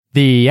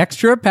The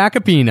Extra Pack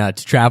of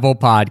Peanuts Travel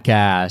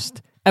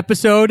Podcast,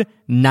 episode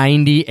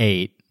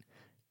 98.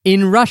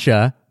 In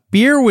Russia,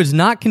 beer was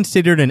not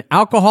considered an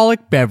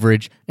alcoholic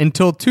beverage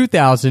until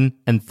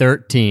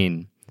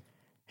 2013.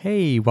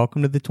 Hey,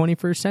 welcome to the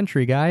 21st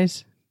century,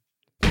 guys.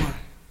 1,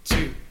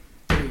 2,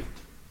 3.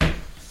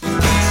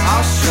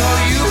 I'll show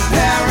you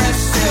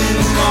Paris in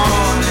the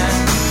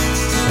morning.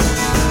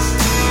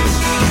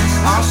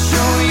 I'll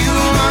show you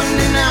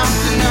London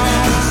afternoon.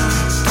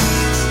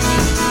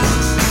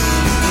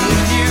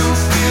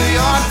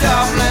 Your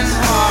Dublin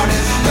heart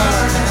is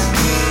burning.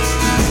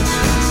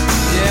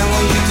 Yeah,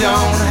 well, you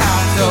don't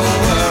have to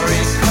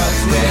worry, 'cause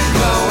we're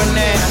going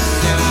there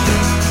soon.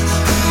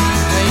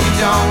 Yeah, you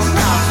don't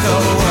have to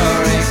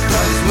worry,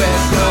 'cause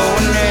we're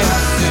going there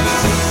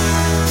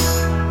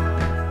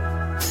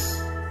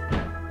soon.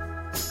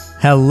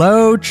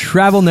 Hello,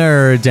 travel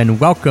nerds, and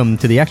welcome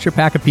to the Extra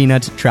Pack of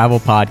Peanuts Travel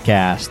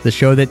Podcast, the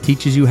show that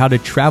teaches you how to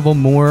travel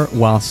more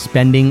while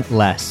spending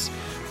less.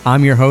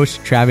 I'm your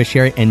host, Travis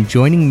Sherry, and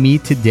joining me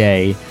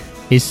today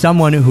is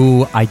someone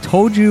who I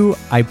told you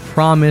I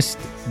promised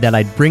that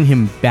I'd bring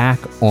him back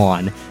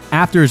on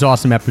after his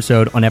awesome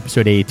episode on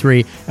episode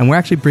 83, and we're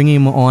actually bringing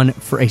him on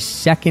for a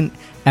second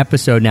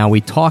episode now.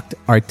 We talked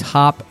our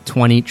top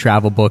 20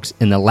 travel books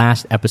in the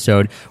last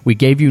episode. We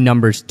gave you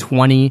numbers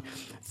 20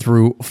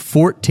 through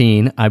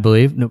 14, I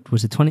believe. No,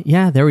 was it 20?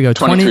 Yeah, there we go.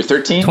 20 through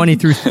 13? 20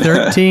 through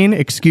 13,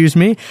 excuse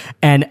me.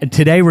 And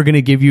today we're going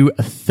to give you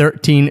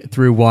 13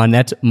 through 1.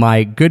 That's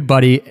my good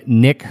buddy,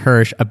 Nick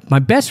Hirsch, my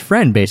best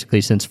friend,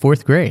 basically, since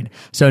 4th grade.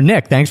 So,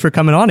 Nick, thanks for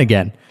coming on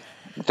again.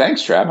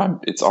 Thanks,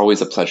 Trav. It's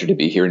always a pleasure to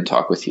be here and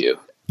talk with you.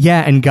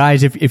 Yeah, and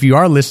guys, if you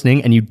are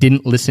listening and you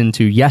didn't listen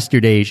to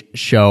yesterday's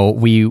show,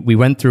 we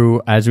went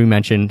through, as we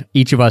mentioned,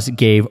 each of us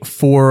gave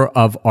 4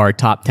 of our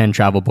top 10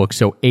 travel books,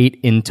 so 8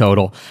 in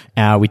total.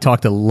 We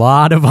talked a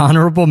lot of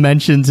honorable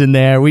mentions in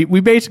there. We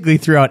basically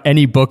threw out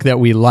any book that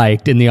we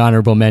liked in the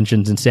honorable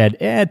mentions and said,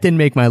 it didn't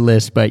make my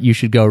list, but you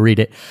should go read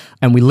it.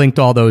 And we linked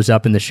all those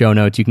up in the show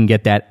notes. You can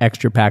get that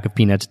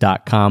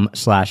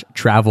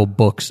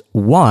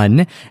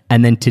extrapackofpeanuts.com/travelbooks1.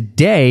 And then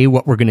today,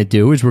 what we're going to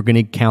do is we're going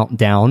to count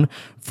down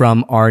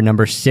from our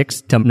number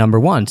 6 to number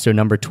 1. So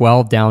number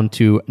 12 down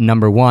to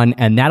number 1,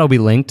 and that'll be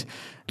linked.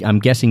 I'm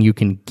guessing you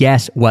can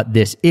guess what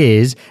this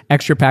is.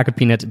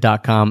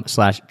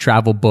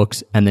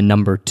 extrapackofpeanuts.com/travelbooks and the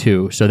number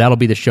 2. So that'll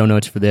be the show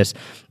notes for this.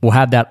 We'll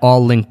have that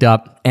all linked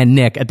up. And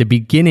Nick, at the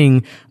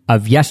beginning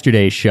of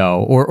yesterday's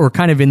show, or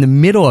kind of in the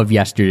middle of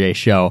yesterday's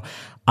show,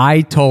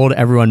 I told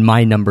everyone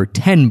my number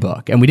 10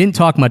 book, and we didn't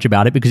talk much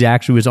about it because it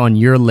actually was on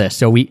your list.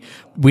 So we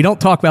don't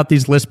talk about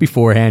these lists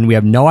beforehand. We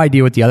have no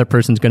idea what the other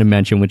person's going to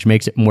mention, which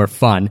makes it more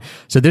fun.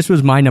 So this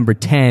was my number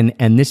 10,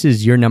 and this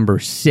is your number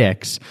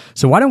 6.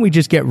 So why don't we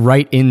just get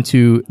right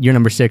into your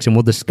number 6, and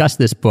we'll discuss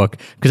this book,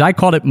 because I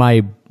called it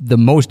the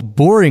most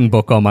boring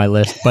book on my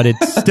list, but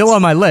it's still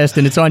on my list,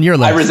 and it's on your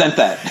list. I resent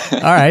that.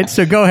 All right,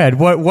 so go ahead.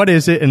 What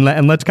is it,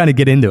 and let's kind of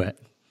get into it.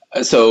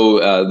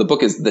 So the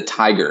book is The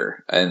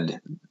Tiger, and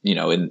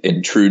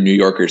in true New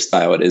Yorker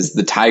style, it is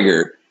The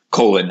Tiger,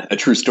 A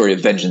True Story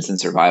of Vengeance and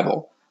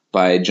Survival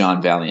by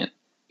John Valiant.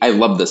 I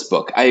love this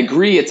book. I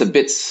agree it's a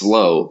bit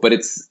slow, but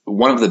it's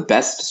one of the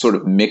best sort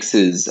of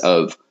mixes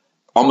of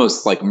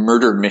almost like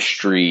murder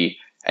mystery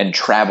and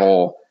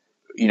travel.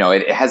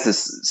 It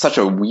has such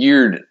a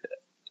weird,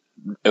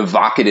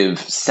 evocative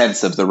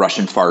sense of the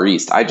Russian Far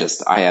East.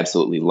 I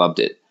absolutely loved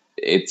it.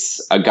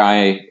 It's a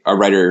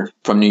writer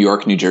from New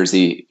York, New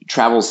Jersey,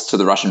 travels to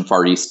the Russian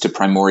Far East, to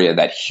Primoria,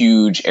 that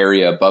huge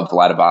area above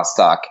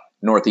Vladivostok,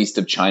 northeast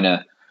of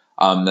China.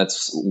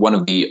 That's one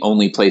of the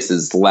only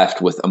places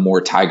left with Amur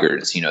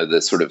tigers,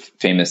 the sort of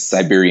famous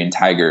Siberian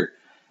tiger.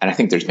 And I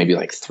think there's maybe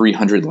like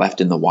 300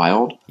 left in the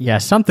wild. Yeah,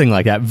 something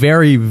like that.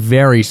 Very,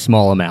 very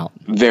small amount.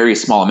 Very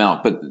small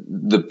amount. But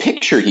the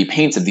picture he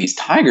paints of these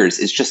tigers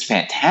is just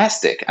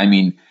fantastic. I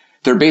mean,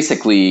 they're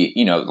basically,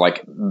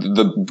 like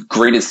the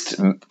greatest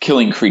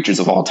killing creatures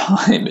of all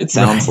time, it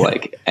sounds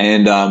like.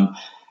 And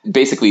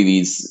basically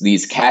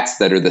these cats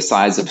that are the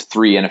size of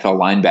 3 NFL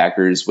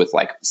linebackers with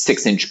like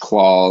 6-inch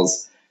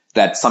claws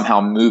that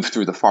somehow move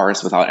through the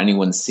forest without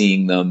anyone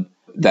seeing them,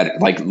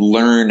 that like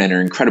learn and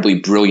are incredibly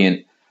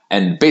brilliant.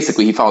 And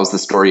basically he follows the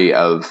story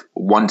of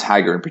one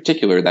tiger in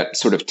particular that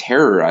sort of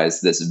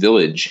terrorized this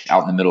village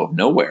out in the middle of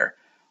nowhere.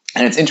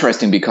 And it's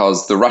interesting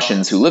because the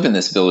Russians who live in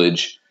this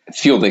village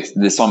feel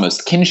this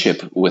almost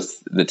kinship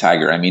with the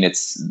tiger. I mean,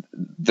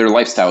 their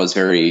lifestyle is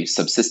very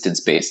subsistence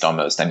based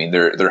almost. I mean,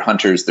 they're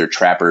hunters, they're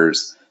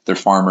trappers, they're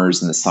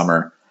farmers in the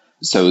summer.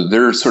 So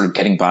they're sort of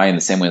getting by in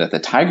the same way that the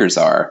tigers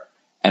are.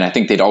 And I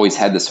think they'd always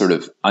had this sort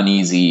of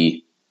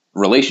uneasy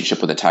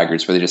relationship with the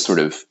tigers where they just sort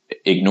of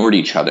ignored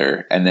each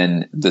other. And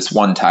then this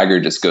one tiger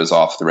just goes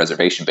off the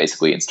reservation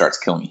basically and starts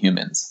killing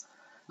humans.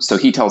 So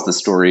he tells the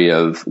story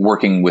of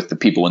working with the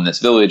people in this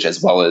village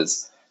as well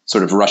as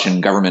sort of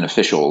Russian government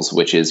officials,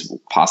 which is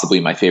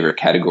possibly my favorite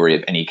category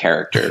of any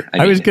character.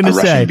 I was going to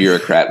say, a Russian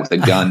bureaucrat with a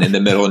gun in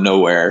the middle of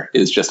nowhere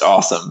is just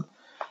awesome.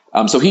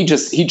 So he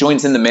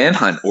joins in the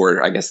manhunt,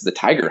 or I guess the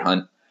tiger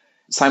hunt.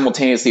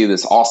 simultaneously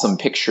this awesome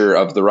picture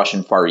of the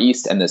Russian Far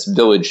East and this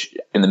village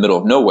in the middle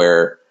of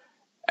nowhere,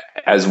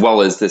 as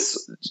well as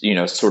this,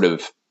 sort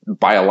of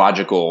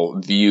biological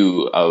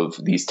view of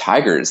these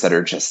tigers that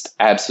are just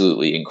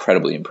absolutely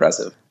incredibly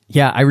impressive.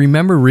 Yeah, I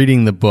remember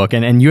reading the book,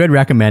 and you had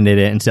recommended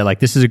it and said, like,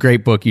 this is a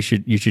great book. You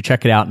should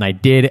check it out. And I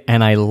did,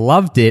 and I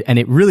loved it, and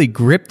it really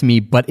gripped me.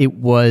 But it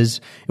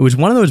was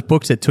one of those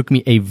books that took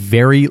me a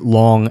very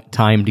long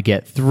time to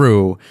get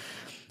through,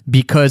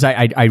 because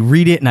I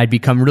read it and I'd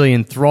become really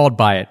enthralled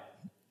by it.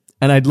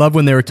 And I'd love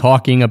when they were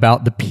talking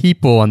about the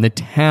people and the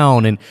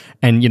town, and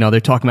they're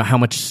talking about how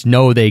much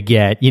snow they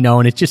get,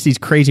 and it's just these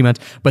crazy amounts.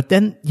 But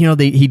then,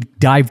 he'd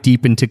dive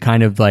deep into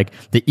kind of like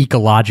the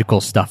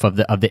ecological stuff of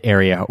the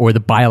area, or the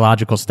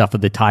biological stuff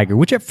of the tiger,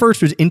 which at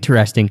first was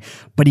interesting,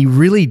 but he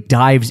really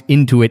dives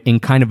into it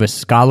in kind of a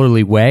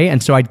scholarly way.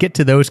 And so I'd get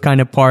to those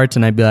kind of parts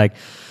and I'd be like,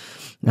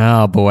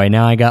 oh boy,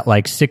 now I got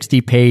like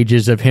 60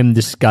 pages of him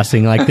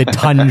discussing like the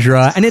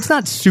tundra. And it's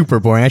not super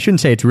boring. I shouldn't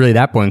say it's really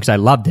that boring, because I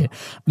loved it.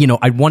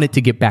 I wanted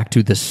to get back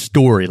to the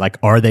story. Like,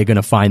 are they going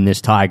to find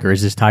this tiger?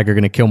 Is this tiger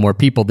going to kill more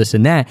people? This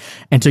and that.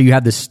 And so you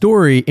have the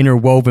story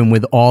interwoven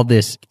with all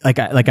this, like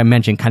I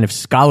mentioned, kind of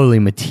scholarly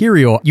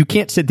material. You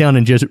can't sit down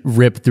and just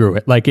rip through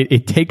it. Like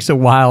it takes a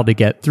while to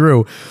get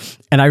through.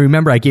 And I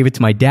remember I gave it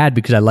to my dad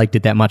because I liked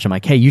it that much. I'm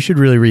like, hey, you should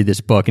really read this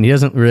book. And he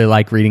doesn't really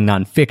like reading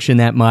nonfiction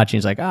that much. And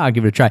he's like, I'll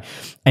give it a try.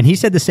 And he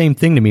said the same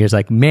thing to me. He was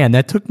like, man,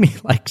 that took me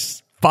like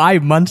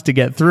 5 months to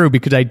get through,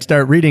 because I'd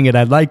start reading it,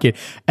 I'd like it,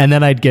 and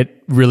then I'd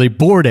get really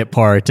bored at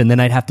parts, and then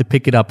I'd have to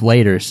pick it up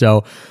later.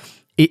 So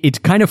it's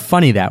kind of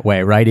funny that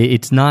way, right?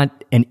 It's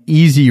not an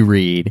easy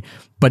read,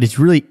 but it's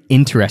really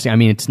interesting. I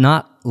mean, it's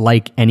not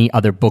like any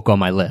other book on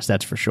my list,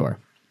 that's for sure.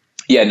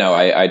 Yeah, no,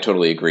 I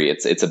totally agree.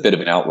 It's a bit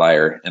of an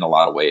outlier in a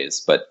lot of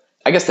ways, but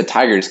I guess the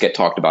tigers get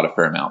talked about a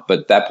fair amount,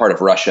 but that part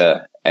of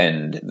Russia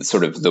and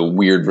sort of the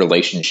weird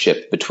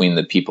relationship between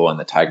the people and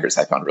the tigers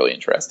I found really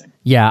interesting.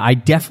 Yeah, I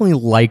definitely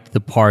liked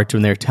the parts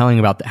when they're telling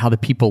about how the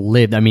people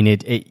lived. I mean,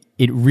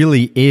 it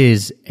really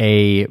is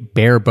a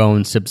bare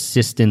bones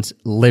subsistence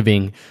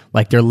living.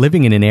 Like, they're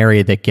living in an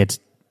area that gets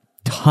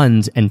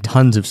tons and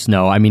tons of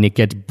snow. I mean, it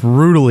gets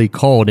brutally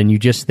cold, and you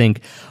just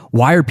think,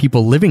 why are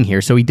people living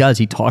here? So he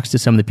talks to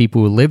some of the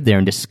people who live there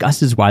and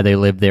discusses why they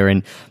live there.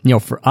 And,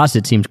 for us,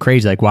 it seems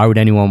crazy. Like, why would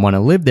anyone want to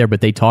live there?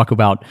 But they talk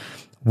about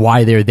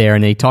why they're there.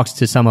 And he talks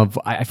to some of,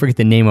 I forget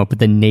the name of, but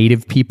the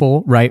native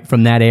people, right,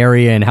 from that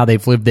area, and how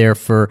they've lived there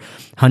for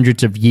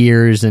hundreds of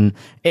years. And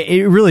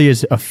it really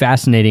is a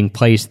fascinating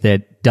place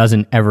that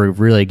doesn't ever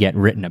really get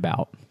written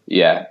about.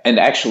 Yeah. And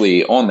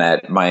actually on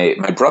that, my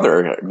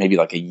brother, maybe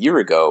like a year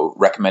ago,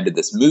 recommended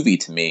this movie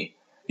to me.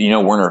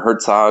 Werner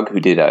Herzog, who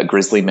did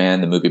Grizzly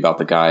Man, the movie about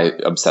the guy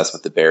obsessed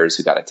with the bears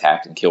who got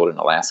attacked and killed in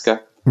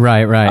Alaska.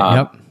 Right.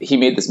 Yep. He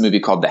made this movie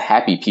called The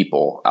Happy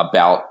People,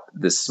 about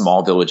this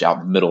small village out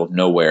in the middle of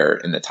nowhere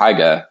in the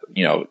taiga,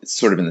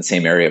 sort of in the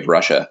same area of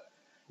Russia.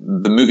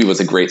 The movie was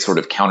a great sort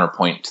of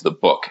counterpoint to the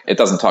book. It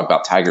doesn't talk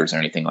about tigers or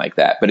anything like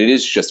that, but it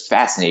is just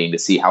fascinating to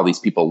see how these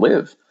people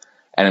live.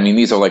 And I mean,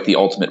 these are like the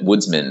ultimate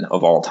woodsmen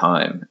of all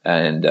time.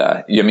 And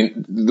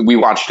we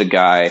watched a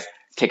guy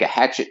take a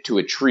hatchet to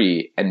a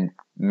tree and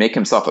make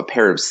himself a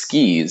pair of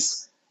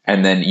skis,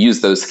 and then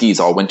use those skis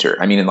all winter.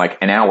 I mean, in like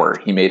an hour,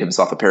 he made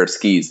himself a pair of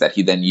skis that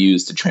he then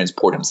used to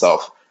transport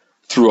himself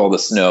through all the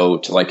snow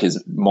to like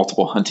his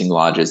multiple hunting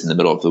lodges in the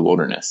middle of the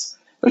wilderness.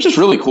 It was just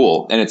really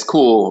cool. And it's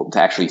cool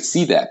to actually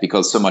see that,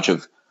 because so much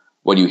of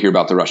what you hear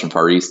about the Russian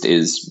Far East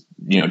is,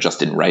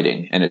 just in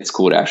writing. And it's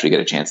cool to actually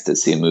get a chance to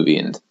see a movie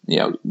and,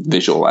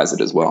 visualize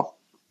it as well.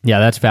 Yeah,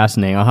 that's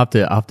fascinating. I'll have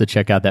to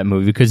check out that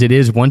movie, because it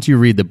is, once you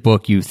read the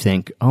book, you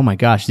think, oh my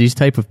gosh, these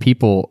type of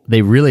people,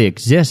 they really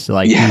exist.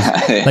 Like,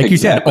 like you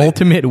said,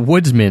 ultimate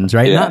woodsmen,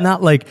 right? Yeah.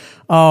 Not like,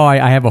 oh,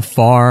 I have a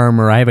farm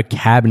or I have a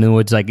cabin in the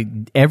woods. Like,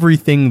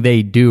 everything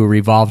they do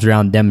revolves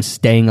around them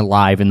staying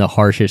alive in the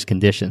harshest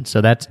conditions.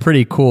 So that's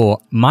pretty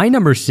cool. My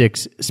number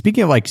 6,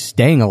 speaking of like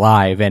staying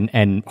alive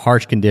and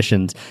harsh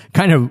conditions,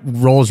 kind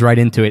of rolls right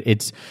into it.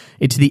 It's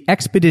the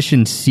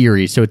Expedition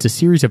series. So it's a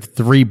series of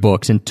 3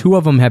 books, and 2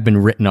 of them have been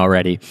written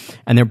already.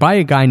 And they're by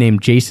a guy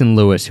named Jason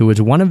Lewis, who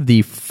was one of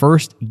the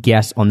first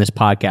guests on this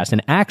podcast.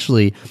 And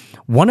actually,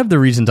 one of the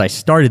reasons I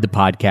started the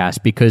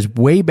podcast, because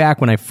way back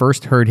when I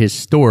first heard his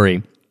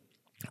story,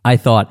 I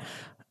thought,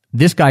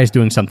 this guy is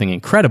doing something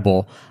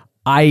incredible.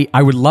 I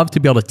would love to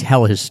be able to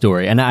tell his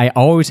story. And I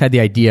always had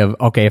the idea of,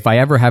 okay, if I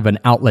ever have an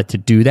outlet to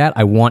do that,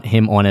 I want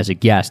him on as a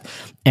guest.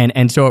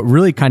 And so it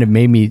really kind of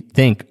made me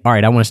think, all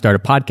right, I want to start a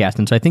podcast.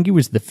 And so I think he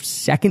was the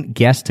second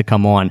guest to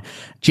come on.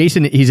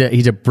 Jason, he's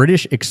a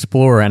British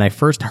explorer, and I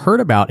first heard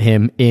about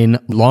him in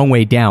Long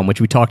Way Down,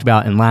 which we talked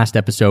about in last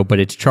episode,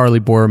 but it's Charlie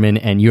Boorman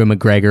and Ewan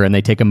McGregor, and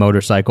they take a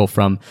motorcycle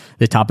from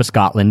the top of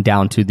Scotland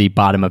down to the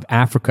bottom of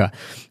Africa.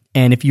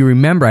 And if you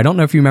remember, I don't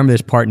know if you remember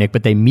this part, Nick,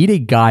 but they meet a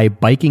guy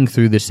biking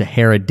through the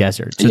Sahara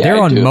Desert. So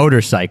they're on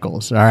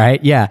motorcycles, all right?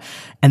 Yeah.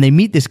 And they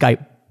meet this guy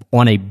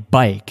on a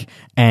bike.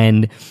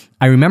 And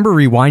I remember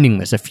rewinding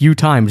this a few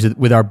times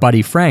with our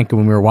buddy Frank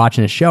when we were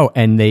watching the show,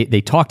 and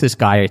they talk to this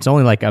guy. It's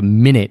only like a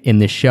minute in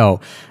this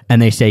show,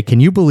 and they say, can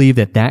you believe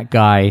that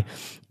guy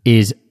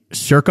is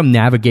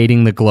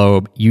circumnavigating the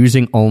globe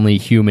using only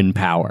human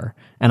power?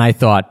 And I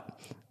thought,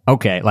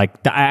 okay,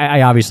 like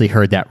I obviously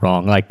heard that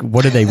wrong. Like,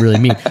 what do they really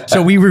mean?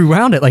 So we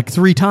rewound it like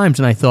 3 times,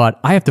 and I thought,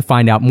 I have to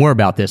find out more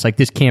about this. Like,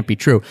 this can't be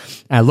true.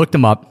 And I looked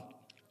him up.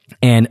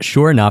 And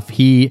sure enough,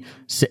 he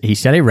set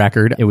a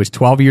record. It was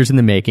 12 years in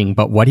the making,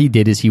 but what he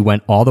did is he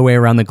went all the way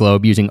around the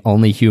globe using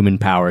only human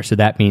power. So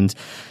that means,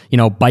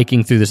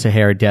 biking through the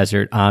Sahara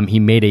Desert. He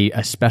made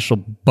a special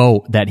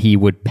boat that he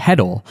would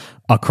pedal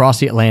across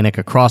the Atlantic,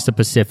 across the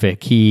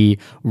Pacific. He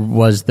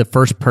was the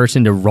first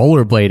person to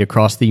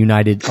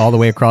rollerblade all the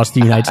way across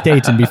the United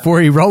States. And before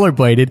he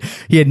rollerbladed,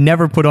 he had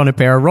never put on a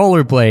pair of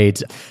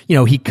rollerblades.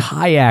 He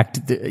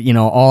kayaked,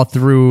 all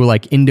through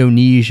like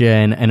Indonesia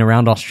and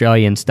around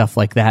Australia and stuff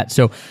like that.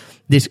 So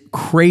this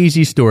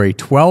crazy story,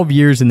 12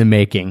 years in the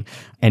making,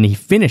 and he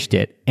finished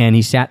it, and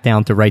he sat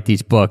down to write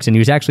these books. And he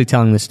was actually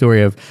telling the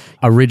story of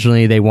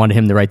originally they wanted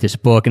him to write this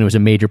book, and it was a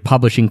major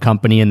publishing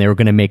company, and they were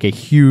going to make a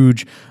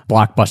huge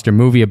blockbuster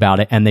movie about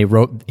it. And he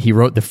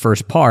wrote the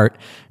first part,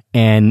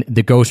 and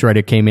the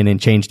ghostwriter came in and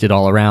changed it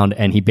all around.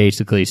 And he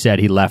basically said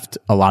he left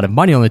a lot of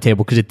money on the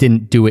table because it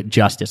didn't do it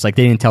justice. Like,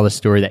 they didn't tell the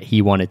story that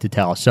he wanted to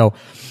tell. So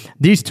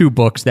these 2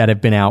 books that have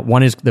been out,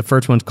 the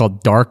first one's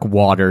called Dark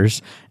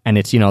Waters, and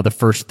it's, the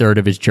first third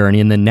of his journey.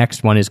 And the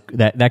next one is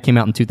that came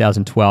out in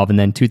 2012. And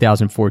then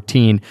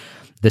 2014,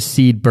 The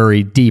Seed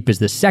Buried Deep is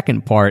the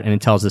second part, and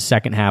it tells the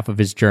second half of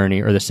his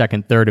journey, or the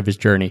second third of his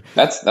journey.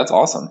 That's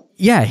awesome.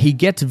 Yeah, he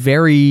gets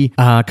very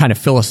kind of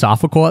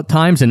philosophical at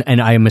times, and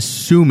I am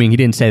assuming, he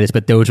didn't say this,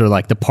 but those are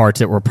like the parts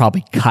that were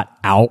probably cut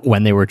out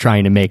when they were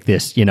trying to make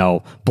this,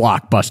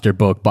 blockbuster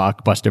book,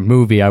 blockbuster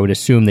movie. I would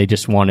assume they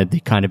just wanted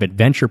the kind of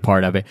adventure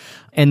part of it.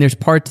 And there's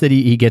parts that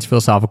he gets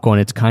philosophical,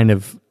 and it's kind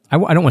of, I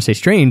don't want to say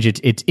strange,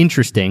 it's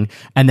interesting.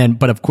 And then,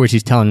 but of course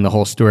he's telling the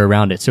whole story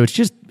around it. So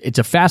it's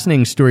a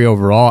fascinating story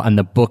overall, and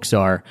the books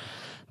are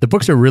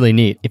really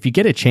neat. If you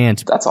get a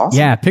chance, that's awesome.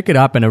 Yeah, pick it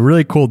up, and a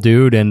really cool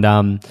dude. And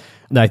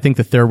I think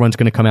the third one's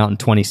going to come out in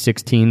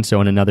 2016,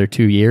 so in another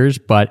 2 years,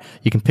 but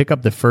you can pick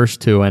up the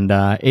first 2, and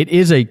it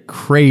is a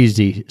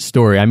crazy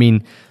story. I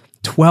mean,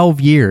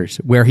 12 years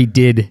where he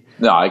did...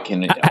 No, I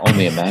can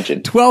only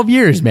imagine. 12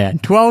 years, man.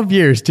 12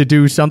 years to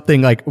do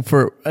something like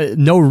for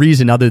no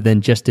reason other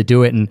than just to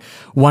do it. And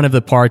one of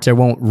the parts, I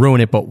won't ruin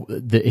it, but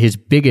his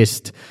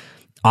biggest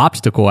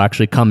obstacle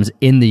actually comes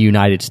in the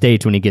United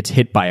States when he gets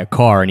hit by a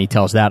car, and he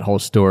tells that whole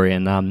story.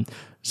 And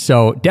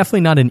so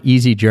definitely not an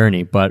easy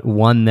journey, but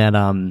one that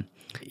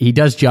he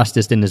does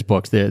justice in his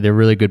books. They're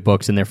really good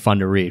books, and they're fun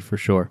to read for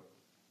sure.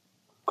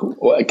 Cool.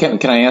 Well,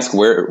 can I ask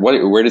where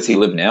does he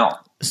live now?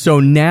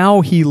 So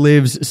now he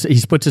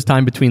splits his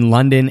time between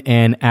London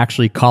and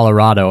actually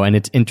Colorado. And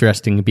it's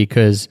interesting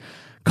because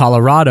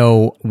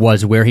Colorado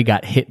was where he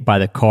got hit by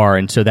the car.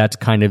 And so that's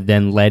kind of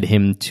then led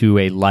him to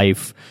a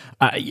life.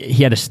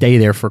 He had to stay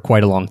there for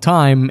quite a long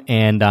time,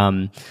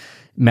 and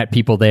met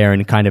people there,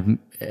 and kind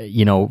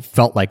of,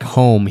 felt like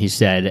home, he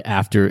said,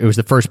 after it was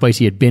the first place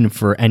he had been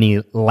for any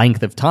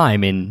length of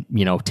time in,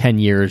 10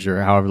 years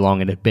or however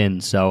long it had been.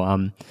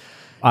 So,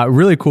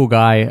 really cool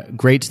guy,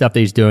 great stuff that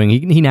he's doing.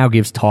 He now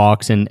gives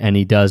talks, and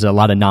he does a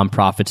lot of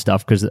nonprofit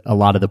stuff, because a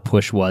lot of the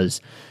push was,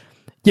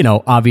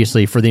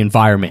 obviously for the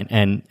environment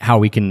and how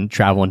we can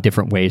travel in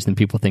different ways than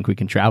people think we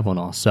can travel and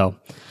all. So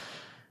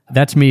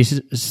that's me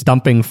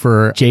stumping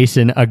for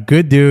Jason, a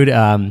good dude,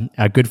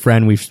 a good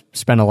friend. We've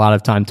spent a lot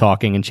of time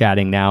talking and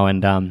chatting now,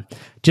 and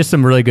just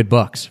some really good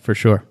books for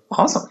sure.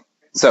 Awesome.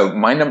 So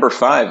my number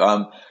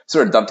 5,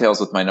 sort of dovetails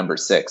with my number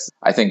 6.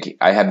 I think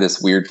I have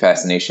this weird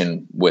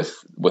fascination with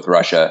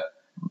Russia,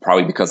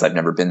 probably because I've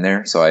never been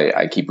there. So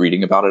I keep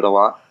reading about it a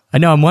lot. I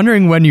know. I'm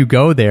wondering when you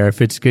go there,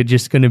 if it's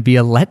just going to be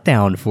a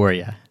letdown for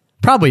you.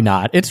 Probably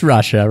not. It's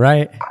Russia,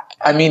 right?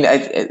 I mean,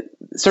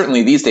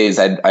 certainly these days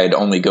I'd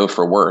only go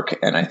for work,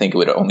 and I think it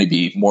would only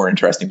be more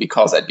interesting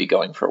because I'd be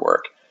going for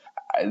work.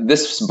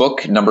 This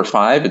book, number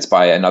 5, it's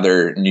by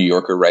another New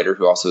Yorker writer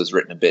who also has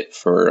written a bit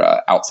for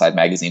Outside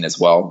Magazine as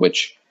well,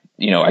 which,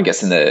 I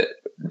guess in the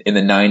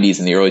 90s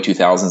and the early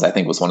 2000s, I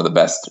think was one of the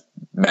best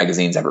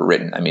magazines ever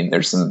written. I mean,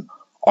 there's some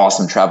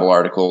awesome travel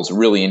articles,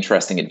 really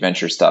interesting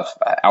adventure stuff.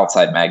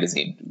 Outside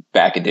Magazine,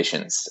 back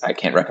editions. I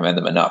can't recommend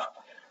them enough.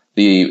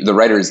 The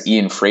writer is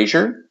Ian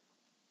Fraser,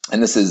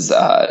 and this is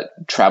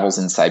Travels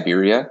in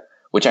Siberia,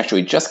 which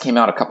actually just came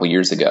out a couple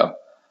years ago.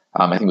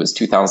 I think it was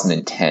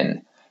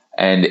 2010.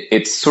 And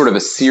it's sort of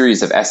a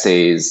series of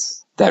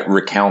essays that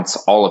recounts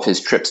all of his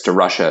trips to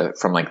Russia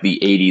from like the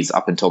 80s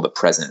up until the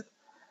present.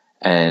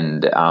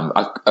 And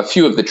a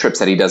few of the trips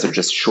that he does are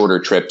just shorter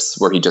trips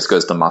where he just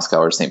goes to Moscow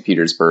or St.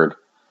 Petersburg.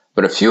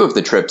 But a few of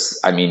the trips,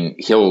 I mean,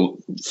 he'll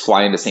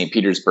fly into St.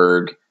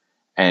 Petersburg,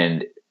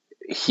 and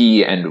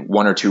he and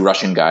 1 or 2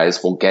 Russian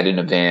guys will get in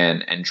a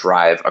van and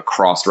drive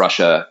across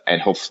Russia,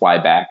 and he'll fly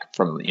back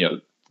from,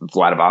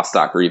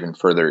 Vladivostok or even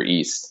further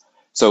east.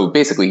 So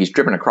basically, he's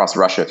driven across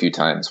Russia a few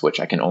times, which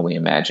I can only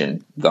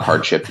imagine the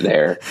hardship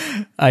there.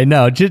 I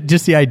know.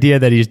 Just the idea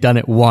that he's done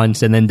it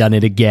once and then done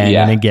it again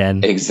and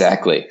again.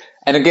 Exactly.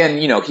 And again,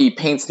 he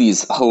paints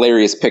these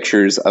hilarious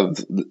pictures of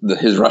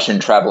his Russian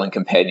traveling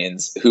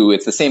companions, who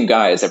it's the same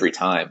guys every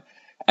time.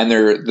 And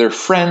they're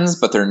friends,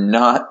 but they're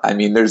not. I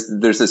mean, there's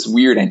this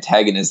weird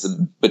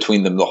antagonism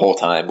between them the whole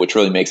time, which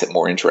really makes it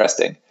more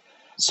interesting.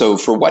 So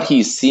for what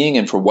he's seeing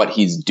and for what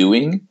he's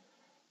doing,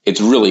 it's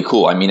really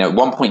cool. I mean, at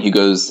one point he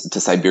goes to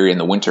Siberia in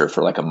the winter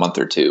for like a month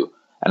or two.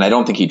 And I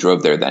don't think he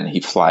drove there then. He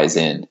flies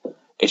in.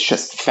 It's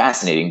just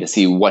fascinating to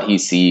see what he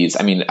sees.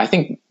 I mean, I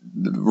think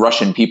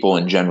Russian people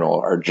in general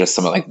are just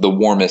some of like the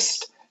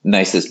warmest,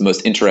 nicest,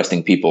 most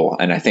interesting people.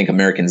 And I think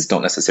Americans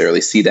don't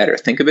necessarily see that or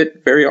think of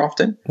it very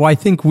often. Well, I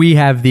think we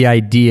have the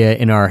idea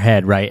in our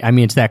head, right? I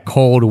mean, it's that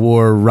Cold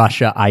War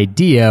Russia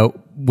idea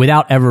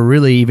without ever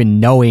really even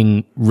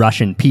knowing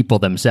Russian people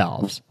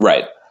themselves.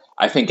 Right.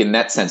 I think in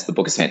that sense, the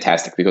book is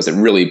fantastic because it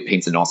really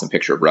paints an awesome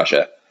picture of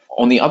Russia.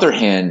 On the other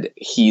hand,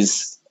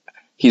 he's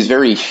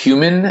very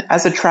human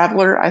as a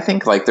traveler. I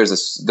think like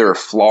there are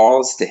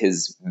flaws to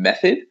his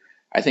method.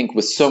 I think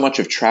with so much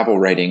of travel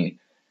writing,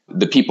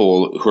 the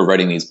people who are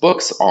writing these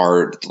books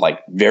are like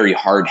very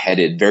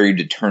hard-headed, very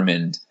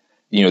determined.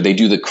 They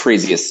do the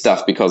craziest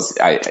stuff because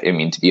I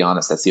mean, to be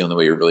honest, that's the only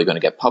way you're really going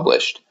to get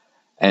published.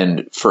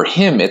 And for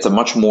him, it's a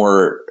much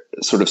more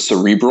sort of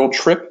cerebral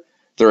trip.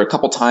 There are a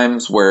couple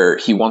times where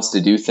he wants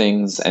to do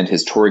things and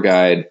his tour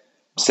guide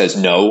says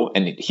no,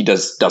 and he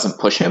doesn't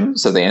push him.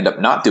 So they end up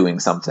not doing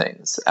some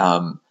things.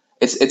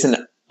 It's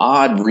an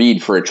odd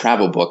read for a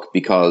travel book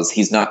because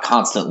he's not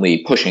constantly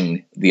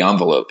pushing the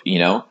envelope.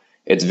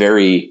 It's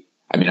very,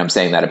 I mean, I'm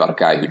saying that about a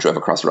guy who drove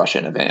across Russia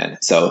in a van.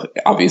 So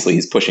obviously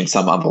he's pushing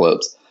some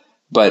envelopes,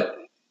 but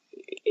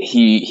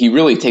he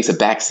really takes a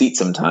back seat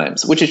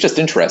sometimes, which is just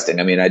interesting.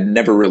 I mean, I'd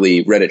never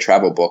really read a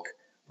travel book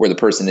where the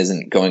person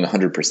isn't going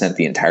 100%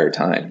 the entire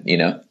time,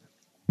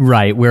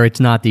 Right, where it's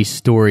not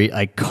these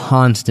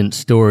constant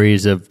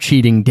stories of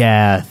cheating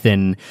death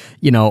and,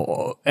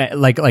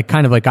 like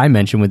kind of like I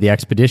mentioned with the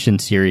Expedition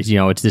series,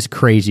 it's this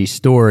crazy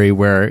story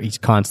where he's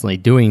constantly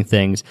doing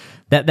things.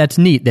 That's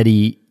neat that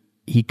he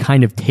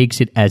kind of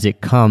takes it as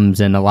it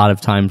comes, and a lot of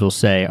times will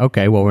say,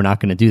 okay, well, we're not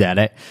going to do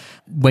that.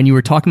 When you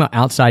were talking about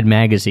Outside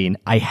Magazine,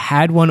 I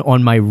had one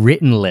on my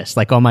written list,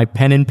 like on my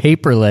pen and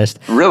paper list,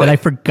 really? That I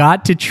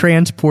forgot to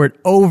transport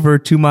over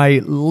to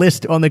my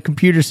list on the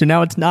computer. So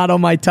now it's not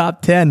on my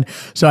top 10.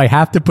 So I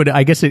have to put it,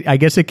 I guess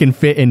it can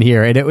fit in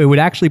here. And it would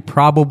actually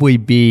probably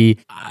be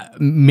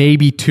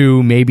maybe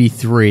 2, maybe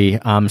 3.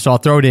 So I'll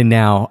throw it in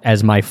now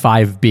as my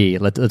 5B.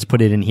 Let's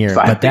put it in here.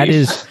 5B. But that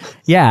is,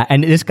 yeah.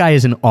 And this guy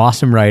is an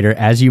awesome writer,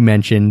 as you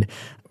mentioned.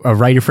 A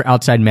writer for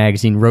Outside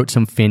Magazine, wrote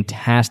some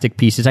fantastic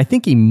pieces. I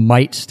think he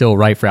might still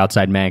write for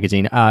Outside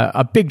Magazine.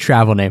 A big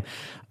travel name,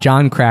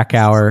 Jon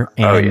Krakauer,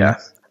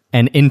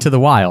 and Into the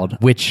Wild,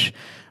 which,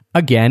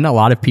 again, a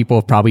lot of people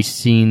have probably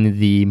seen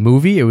the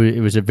movie.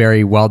 It was a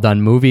very well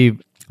done movie.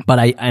 But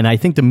I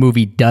think the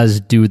movie does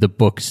do the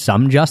book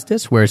some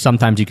justice, where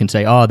sometimes you can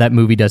say, oh, that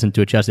movie doesn't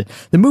do it justice.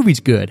 The movie's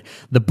good.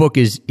 The book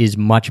is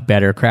much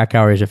better.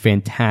 Krakauer is a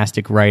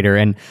fantastic writer.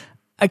 And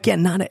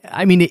again,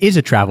 it is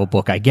a travel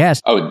book, I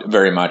guess. Oh,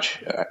 very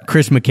much.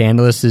 Chris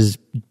McCandless's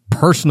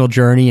personal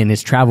journey and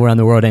his travel around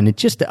the world. And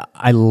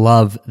I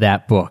love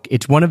that book.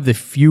 It's one of the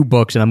few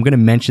books, and I'm going to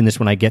mention this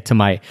when I get to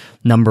my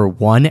number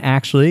 1,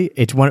 actually.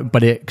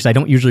 Because I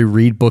don't usually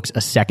read books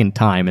a second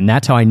time. And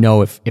that's how I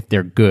know if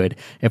they're good,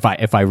 if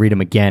I read them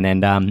again.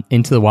 And,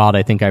 Into the Wild,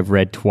 I think I've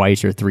read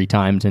twice or 3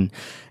 times. And,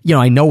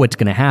 I know what's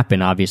going to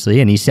happen,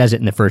 obviously. And he says it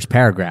in the first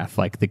paragraph,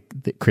 like the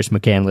Chris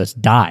McCandless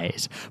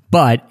dies,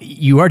 but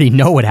you already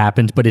know what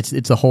happens, but it's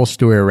the whole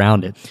story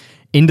around it.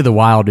 Into the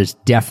Wild is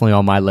definitely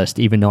on my list,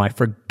 even though I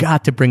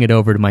forgot to bring it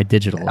over to my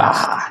digital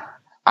list.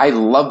 I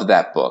loved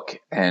that book,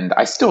 and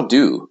I still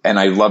do. And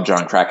I love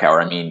Jon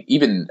Krakauer. I mean,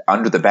 even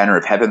Under the Banner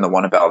of Heaven, the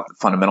one about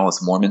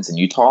fundamentalist Mormons in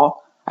Utah,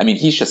 I mean,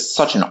 he's just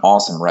such an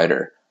awesome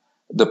writer.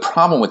 The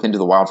problem with Into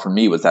the Wild for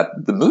me was that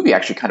the movie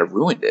actually kind of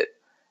ruined it.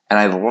 And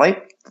I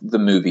liked the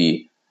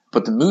movie,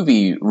 but the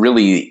movie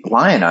really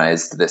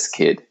lionized this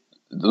kid.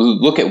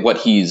 Look at what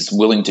he's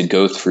willing to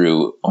go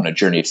through on a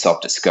journey of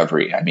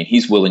self-discovery. I mean,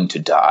 he's willing to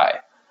die.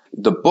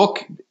 The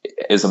book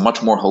is a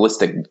much more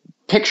holistic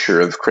picture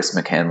of Chris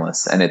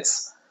McCandless, and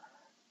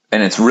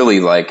it's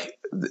really like,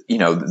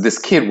 this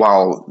kid,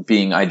 while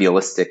being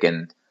idealistic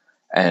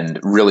and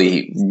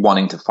really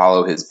wanting to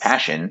follow his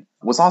passion,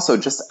 was also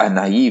just a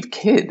naive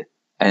kid.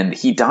 And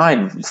he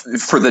died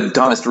for the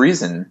dumbest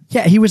reason.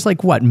 Yeah, he was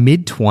like, what,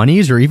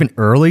 mid-20s or even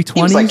early 20s?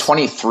 He was like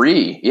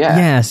 23, yeah.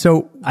 Yeah,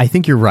 so I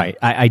think you're right.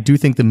 I do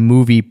think the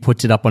movie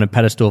puts it up on a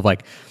pedestal of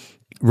like,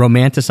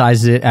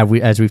 romanticizes it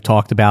as we've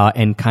talked about,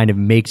 and kind of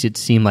makes it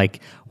seem like,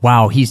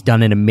 wow, he's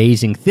done an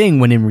amazing thing,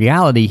 when in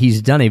reality,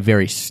 he's done a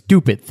very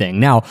stupid thing.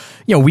 Now,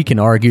 we can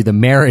argue the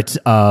merits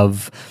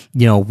of,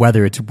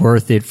 whether it's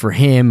worth it for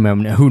him. I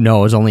mean, who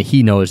knows? Only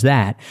he knows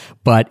that.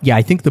 But yeah,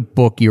 I think the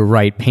book, you're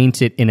right,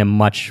 paints it in a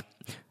much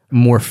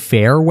more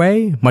fair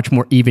way, much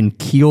more even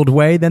keeled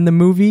way than the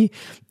movie.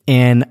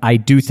 And I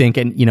do think,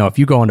 and you know, if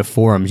you go into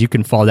forums, you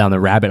can fall down the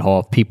rabbit hole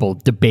of people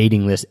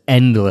debating this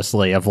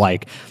endlessly of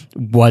like,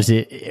 was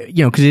it,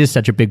 you know, because it is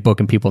such a big book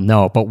and people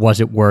know, but was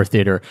it worth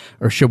it, or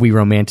should we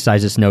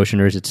romanticize this notion,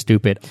 or is it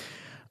stupid?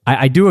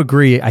 I do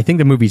agree. I think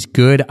the movie's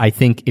good. I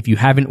think if you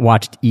haven't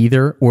watched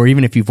either, or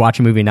even if you've watched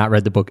a movie and not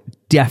read the book,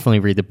 definitely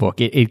read the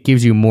book. It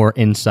gives you more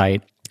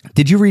insight.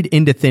 Did you read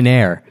Into Thin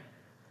Air?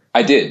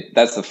 I did.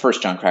 That's the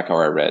first Jon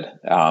Krakauer I read.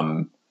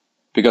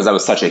 Because that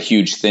was such a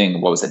huge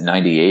thing. What was it,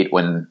 98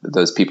 when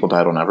those people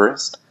died on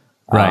Everest?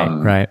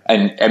 Right.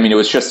 And I mean, it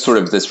was just sort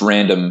of this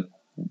random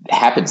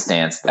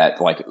happenstance that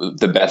like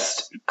the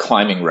best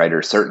climbing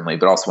writer, certainly,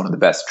 but also one of the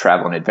best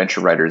travel and adventure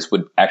writers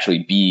would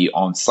actually be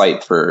on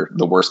site for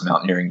the worst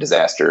mountaineering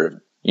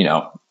disaster, you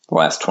know, the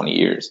last 20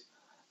 years.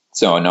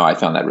 So no, I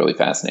found that really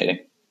fascinating.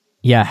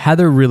 Yeah,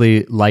 Heather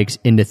really likes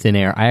Into Thin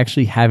Air. I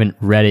actually haven't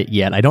read it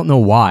yet. I don't know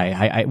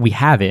why. We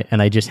have it,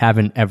 and I just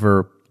haven't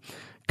ever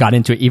got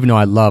into it, even though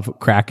I love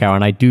Krakauer,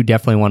 and I do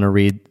definitely want to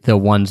read the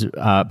ones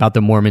about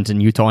the Mormons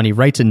in Utah. And he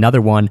writes another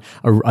one,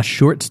 a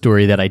short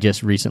story that I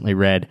just recently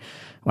read.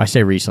 Well, I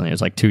say recently, it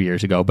was like 2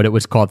 years ago, but it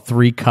was called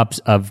 3 Cups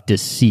of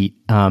Deceit.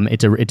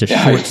 It's a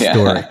short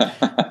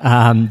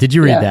story. Did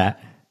you read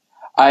that?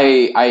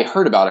 I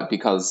heard about it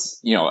because,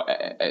 you know,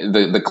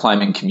 the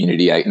climbing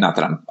community, not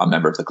that I'm a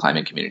member of the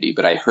climbing community,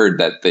 but I heard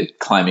that the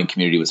climbing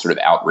community was sort of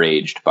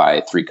outraged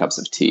by 3 Cups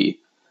of Tea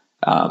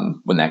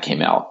when that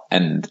came out.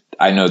 And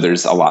I know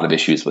there's a lot of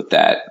issues with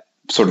that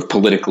sort of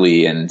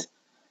politically and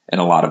in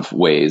a lot of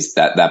ways,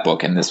 that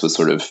book. And this was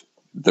sort of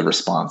the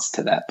response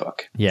to that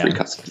book, 3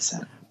 Cups of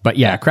Dissent. But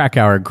yeah,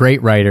 Krakauer,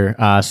 great writer.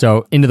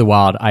 So Into the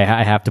Wild, I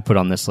have to put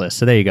on this list.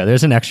 So there you go.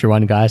 There's an extra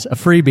one, guys. A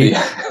freebie.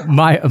 Yeah.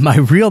 My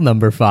real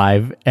number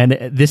 5, and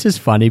this is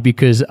funny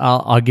because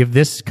I'll give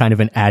this kind of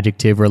an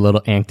adjective or a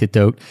little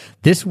anecdote.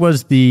 This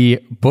was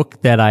the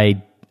book that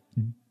I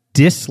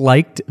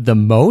disliked the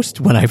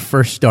most when I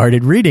first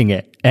started reading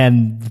it,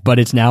 but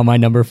it's now my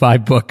number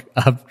 5 book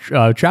of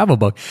travel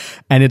book,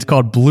 and it's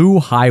called Blue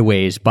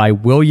Highways by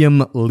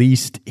William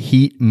Least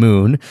Heat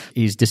Moon.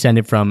 He's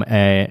descended from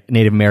a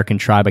Native American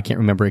tribe. I can't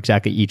remember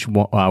exactly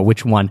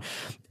which one.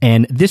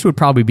 And this would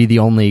probably be the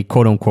only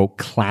quote unquote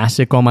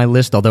classic on my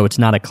list, although it's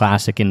not a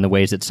classic in the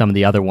ways that some of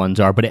the other ones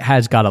are, but it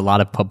has got a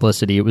lot of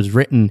publicity. It was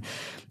written,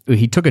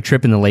 he took a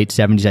trip in the late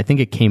 70s. I think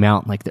it came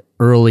out in like the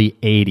early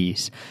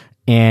 80s.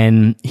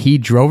 And he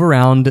drove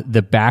around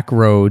the back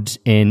roads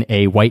in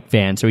a white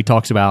van. So he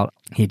talks about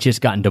he had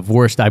just gotten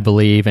divorced, I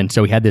believe. And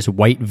so he had this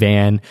white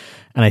van.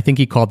 And I think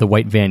he called the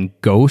white van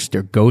Ghost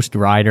or Ghost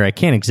Rider. I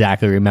can't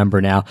exactly remember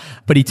now.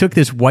 But he took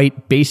this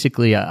white,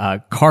 basically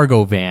a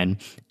cargo van,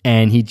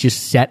 and he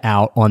just set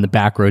out on the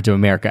back roads of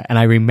America. And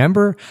I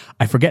remember,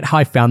 I forget how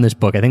I found this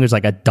book. I think it was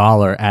like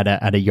 $1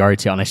 at a yard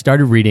sale. And I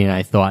started reading and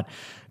I thought,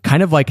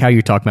 kind of like how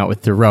you're talking about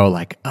with Thoreau,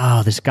 like,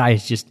 oh, this guy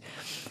is just...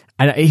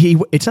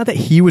 it's not that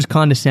he was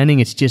condescending.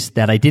 It's just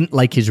that I didn't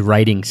like his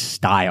writing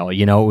style.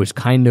 You know, it was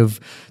kind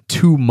of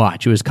too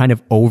much. It was kind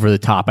of over the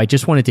top. I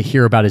just wanted to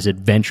hear about his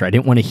adventure. I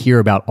didn't want to hear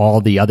about all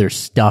the other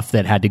stuff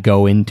that had to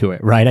go into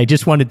it, right? I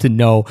just wanted to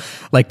know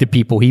like the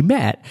people he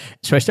met.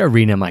 So I started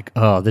reading. I'm like,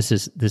 oh,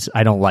 this.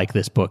 I don't like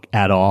this book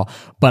at all.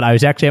 But I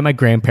was actually at my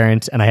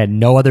grandparents' and I had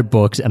no other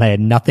books and I had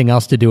nothing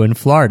else to do in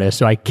Florida.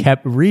 So I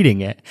kept reading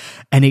it.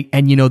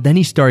 And you know, then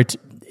he starts,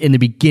 in the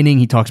beginning,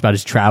 he talks about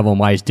his travel and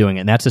why he's doing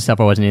it. And that's the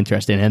stuff I wasn't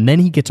interested in. And then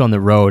he gets on the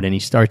road and he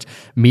starts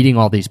meeting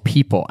all these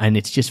people. And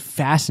it's just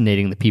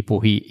fascinating, the people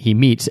he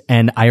meets.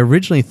 And I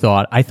originally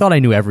thought I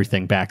knew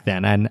everything back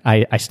then. And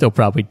I still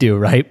probably do,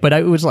 right? But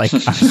I was like, I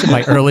was in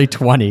my early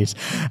 20s.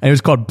 And it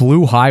was called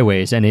Blue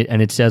Highways. And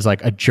it says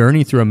like a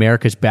journey through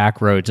America's back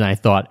roads. And I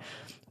thought,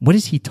 what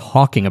is he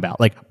talking about?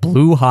 Like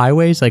blue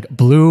highways? Like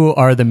blue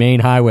are the main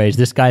highways.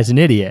 This guy's an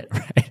idiot,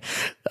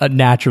 right?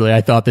 Naturally,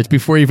 I thought this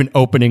before even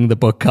opening the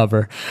book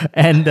cover.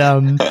 And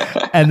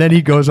then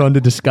he goes on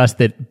to discuss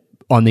that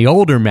on the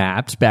older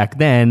maps back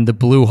then, the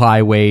blue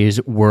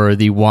highways were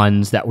the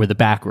ones that were the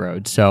back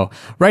roads. So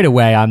right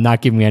away, I'm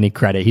not giving me any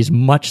credit. He's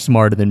much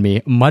smarter than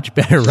me, much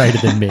better writer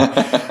than me.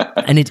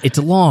 And it's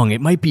long. It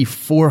might be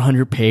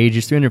 400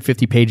 pages,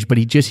 350 pages, but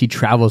he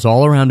travels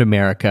all around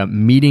America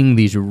meeting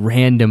these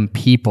random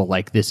people,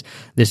 like this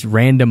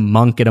random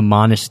monk at a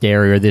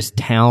monastery, or this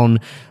town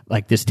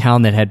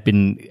that had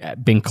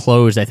been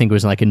closed. I think it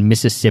was like in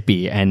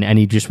Mississippi. And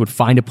he just would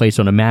find a place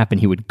on a map and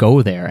he would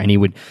go there and he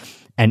would,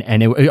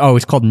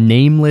 it's called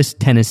Nameless,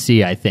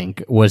 Tennessee, I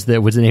think was the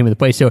name of the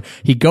place. So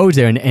he goes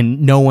there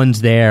and no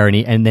one's there.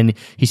 And then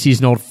he sees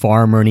an old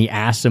farmer and he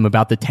asks him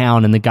about the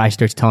town, and the guy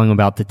starts telling him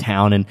about the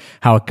town and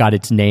how it got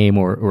its name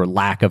or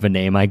lack of a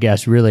name, I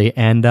guess, really.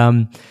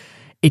 And,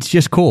 it's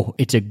just cool.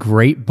 It's a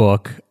great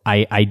book.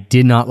 I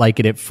did not like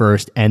it at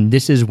first. And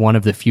this is one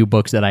of the few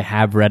books that I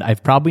have read.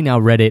 I've probably now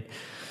read it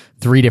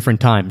 3 different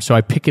times. So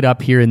I pick it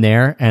up here and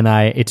there, and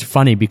it's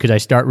funny because I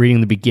start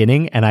reading the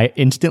beginning and I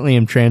instantly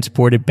am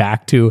transported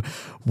back to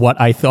what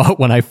I thought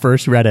when I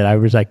first read it. I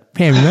was like,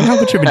 man, remember how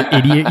much of an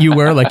idiot you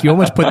were? Like, you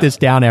almost put this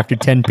down after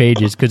 10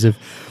 pages because of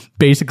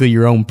basically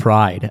your own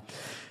pride.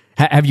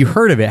 Have you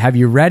heard of it? Have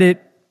you read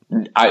it?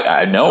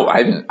 I know.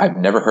 I've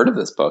never heard of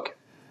this book.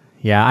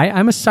 Yeah,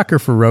 I'm a sucker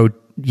for road,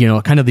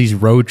 kind of these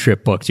road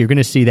trip books. You're going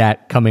to see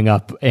that coming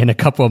up in a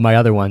couple of my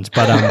other ones.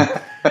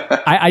 But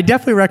I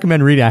definitely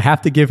recommend reading. I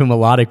have to give him a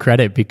lot of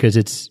credit because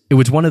it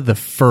was one of the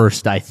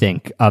first, I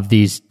think, of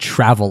these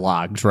travel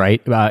logs,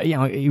 right?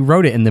 He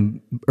wrote it in the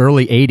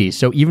early 80s.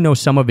 So even though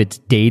some of it's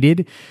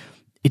dated,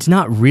 it's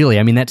not really.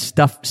 I mean, that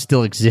stuff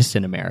still exists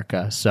in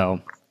America.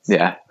 So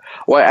yeah.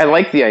 Well, I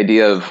like the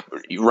idea of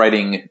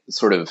writing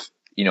sort of,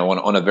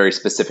 on a very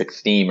specific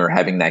theme or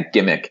having that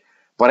gimmick.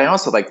 But I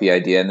also like the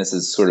idea, and this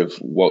is sort of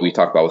what we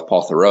talked about with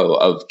Paul Theroux,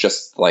 of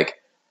just like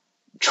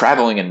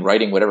traveling and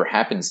writing whatever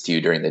happens to you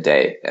during the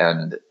day.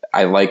 And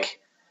I like,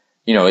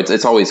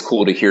 it's always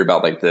cool to hear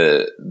about like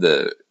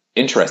the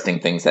interesting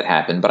things that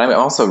happen, but I'm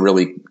also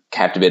really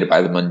captivated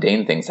by the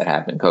mundane things that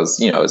happen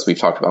because, as we've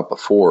talked about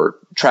before,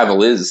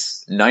 travel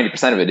is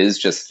 90% of it is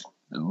just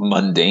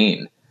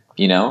mundane,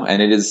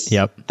 and it is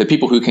the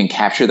people who can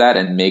capture that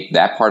and make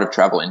that part of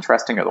travel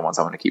interesting are the ones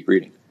I want to keep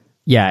reading.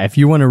 Yeah, if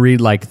you want to read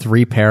like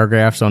 3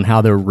 paragraphs on how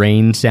the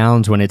rain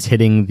sounds when it's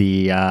hitting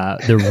the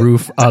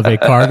roof of a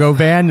cargo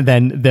van,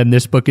 then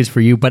this book is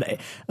for you. But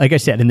like I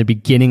said in the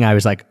beginning, I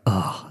was like,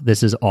 oh,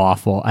 this is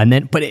awful, and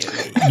then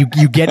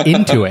you get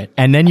into it,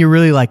 and then you're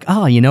really like,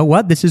 oh, you know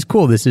what? This is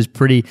cool. This is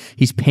pretty.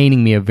 He's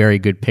painting me a very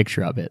good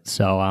picture of it.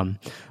 So,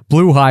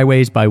 Blue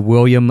Highways by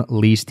William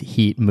Least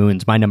Heat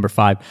Moons, my number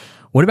 5.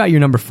 What about your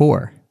number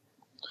 4?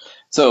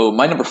 So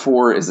my number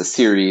 4 is a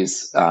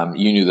series.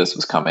 You knew this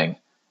was coming.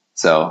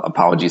 So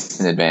apologies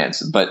in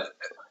advance, but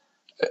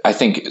I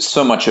think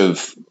so much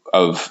of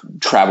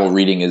travel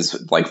reading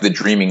is like the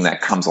dreaming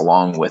that comes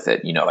along with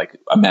it, like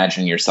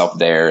imagining yourself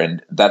there.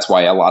 And that's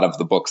why a lot of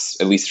the books,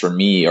 at least for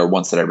me, are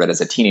ones that I read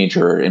as a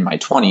teenager in my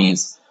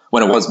 20s,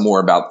 when it was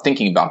more about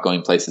thinking about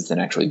going places than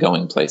actually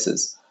going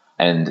places.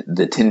 And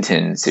the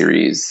Tintin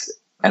series,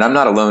 and I'm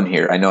not alone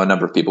here. I know a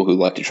number of people who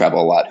love to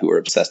travel a lot who are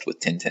obsessed with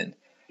Tintin.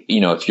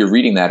 If you're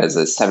reading that as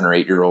a 7 or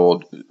 8 year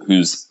old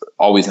who's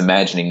always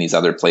imagining these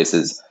other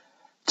places,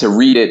 to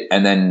read it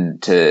and then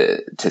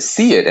to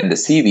see it and to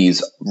see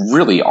these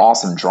really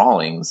awesome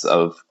drawings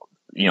of,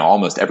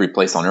 almost every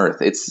place on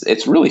earth,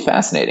 it's really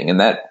fascinating. And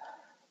that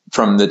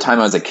from the time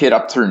I was a kid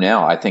up through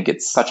now, I think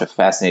it's such a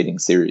fascinating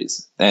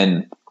series.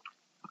 And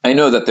I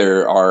know that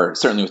there are,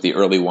 certainly with the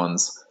early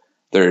ones,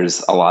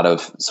 there's a lot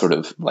of sort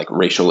of like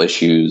racial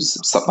issues,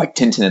 stuff like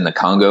Tintin in the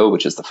Congo,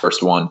 which is the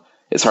first one.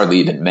 It's hardly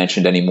even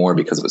mentioned anymore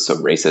because it was so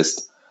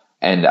racist.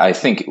 And I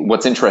think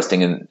what's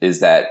interesting is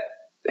that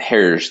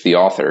Herge, the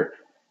author,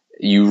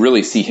 you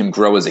really see him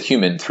grow as a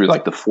human through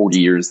like the 40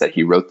 years that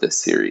he wrote this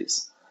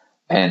series.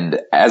 And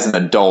as an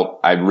adult,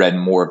 I read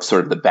more of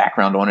sort of the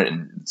background on it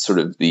and sort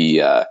of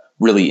the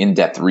really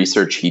in-depth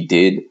research he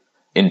did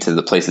into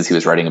the places he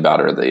was writing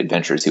about or the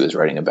adventures he was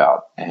writing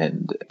about.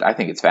 And I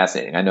think it's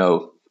fascinating. I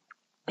know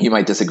you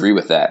might disagree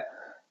with that.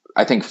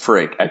 I think for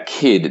a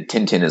kid,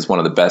 Tintin is one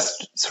of the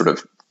best sort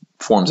of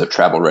forms of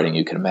travel writing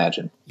you can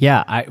imagine.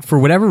 Yeah, for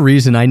whatever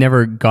reason, I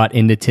never got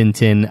into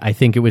Tintin. I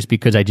think it was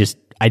because I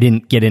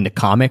didn't get into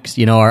comics.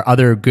 Our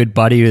other good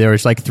buddy, there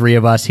was like 3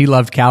 of us. He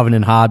loved Calvin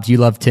and Hobbes. You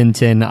loved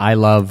Tintin. I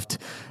loved,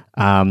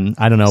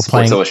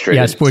 Sports Illustrated.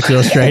 Yeah, Sports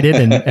Illustrated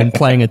and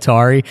playing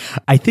Atari.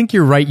 I think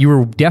you're right. You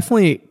were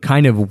definitely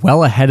kind of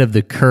well ahead of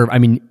the curve. I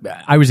mean,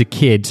 I was a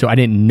kid, so I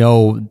didn't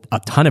know a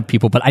ton of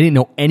people, but I didn't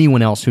know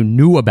anyone else who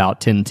knew about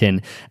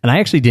Tintin. And I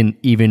actually didn't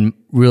even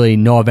really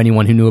know of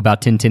anyone who knew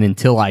about Tintin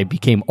until I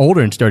became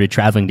older and started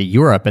traveling to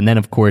Europe. And then,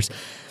 of course,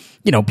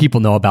 people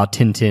know about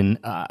Tintin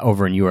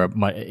over in Europe.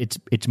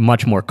 It's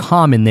much more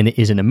common than it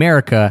is in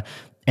America.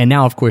 And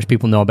now, of course,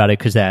 people know about it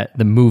because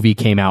the movie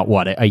came out,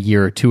 a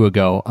year or 2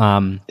 ago?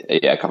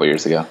 Yeah, a couple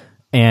years ago.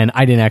 And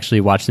I didn't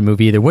actually watch the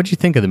movie either. What did you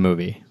think of the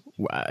movie?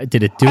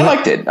 Did it do I it?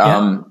 liked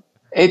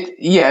it.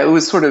 Yeah. It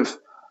was sort of,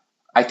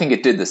 I think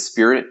it did the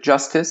spirit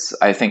justice.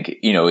 I think,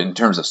 in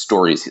terms of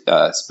stories,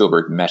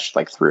 Spielberg meshed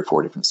like 3 or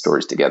 4 different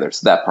stories together.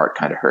 So that part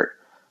kind of hurt.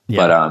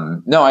 Yeah.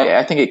 But no,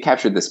 I think it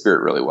captured the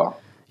spirit really well.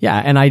 Yeah,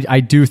 and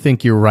I do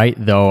think you're right,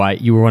 though.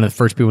 You were one of the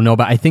first people to know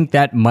about. I think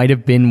that might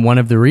have been one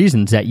of the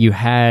reasons that you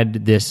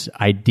had this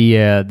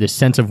idea, this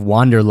sense of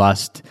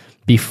wanderlust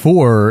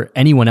before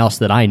anyone else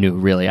that I knew,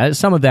 really.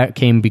 Some of that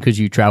came because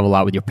you travel a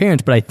lot with your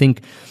parents, but I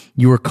think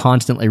you were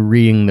constantly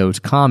reading those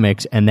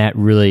comics, and that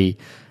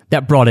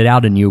brought it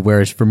out in you.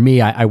 Whereas for me,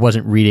 I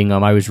wasn't reading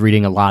them. I was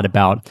reading a lot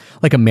about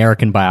like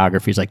American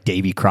biographies like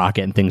Davy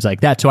Crockett and things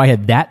like that. So I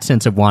had that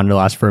sense of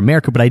wanderlust for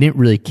America, but I didn't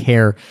really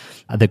care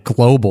the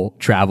global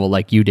travel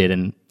like you did.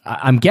 And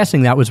I'm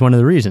guessing that was one of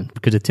the reasons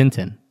because of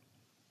Tintin.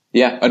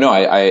 Yeah, no,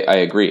 I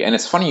agree. And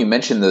it's funny you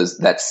mentioned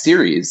that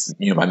series.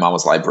 My mom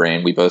was a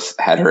librarian. We both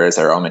had her as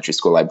our elementary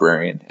school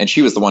librarian. And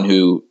she was the one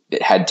who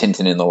had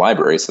Tintin in the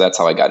library. So that's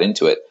how I got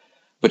into it.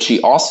 But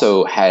she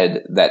also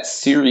had that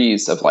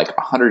series of like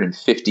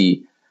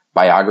 150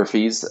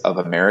 biographies of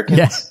Americans.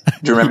 Yeah.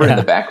 Do you remember in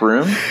the back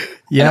room?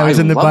 Yeah, I was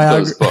in the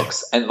biography. Those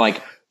books. And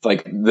like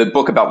Like the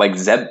book about like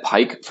Zeb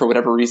Pike, for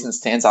whatever reason,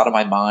 stands out of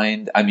my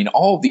mind. I mean,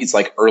 all of these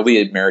like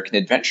early American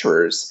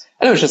adventurers.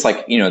 And it was just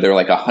like, they're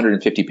like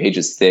 150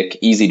 pages thick,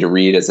 easy to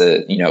read as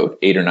a,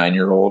 8 or 9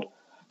 year old.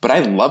 But I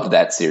loved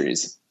that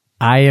series.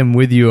 I am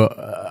with you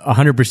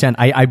 100%.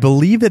 I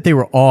believe that they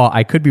were all,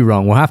 I could be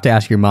wrong. We'll have to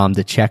ask your mom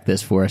to check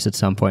this for us at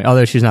some point,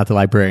 although she's not the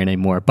librarian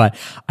anymore. But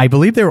I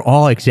believe they were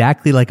all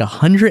exactly like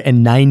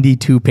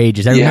 192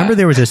 pages. I remember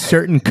there was a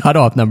certain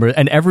cutoff number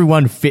and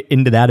everyone fit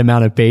into that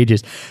amount of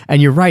pages.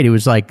 And you're right. It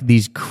was like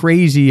these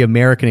crazy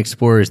American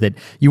explorers that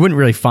you wouldn't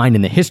really find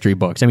in the history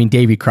books. I mean,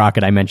 Davy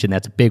Crockett, I mentioned,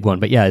 that's a big one.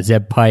 But yeah,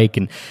 Zeb Pike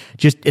and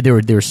just there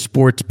were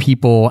sports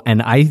people.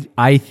 And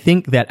I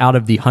think that out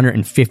of the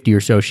 150 or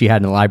so she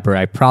had in the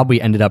library, I probably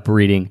ended up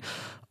reading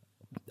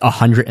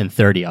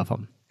 130 of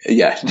them.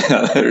 Yeah,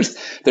 there's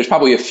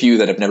probably a few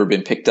that have never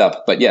been picked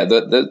up, but yeah,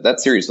 that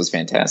series was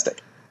fantastic.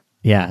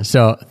 Yeah,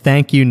 so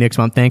thank you, Nick's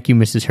mom. Thank you,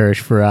 Mrs.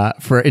 Hirsch,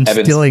 for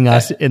instilling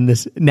us in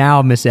this.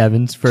 Now, Miss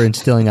Evans, for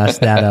instilling us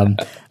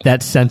that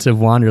that sense of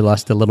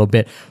wanderlust a little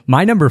bit.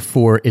 My number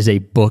 4 is a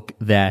book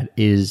that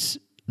is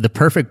the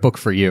perfect book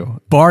for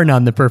you, bar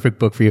none, the perfect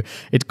book for you.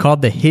 It's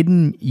called The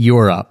Hidden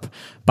Europe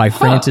by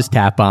Francis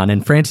Tapon.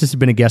 And Francis has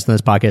been a guest on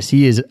this podcast.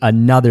 He is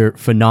another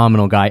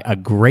phenomenal guy, a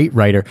great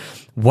writer.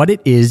 What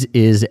it is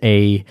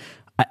I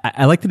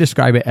like to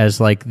describe it as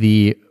like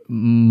the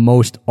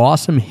most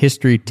awesome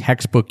history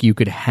textbook you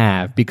could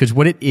have, because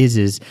what it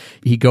is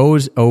he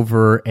goes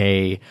over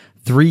a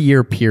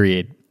 3-year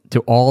period to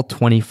all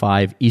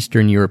 25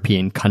 Eastern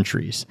European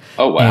countries.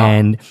 Oh, wow.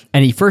 And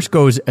he first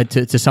goes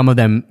to some of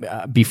them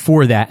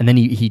before that, and then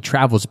he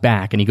travels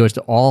back, and he goes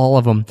to all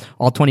of them,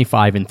 all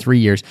 25 in 3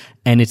 years.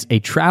 And it's a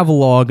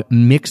travelogue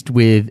mixed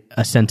with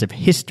a sense of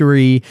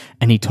history,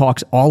 and he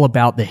talks all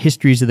about the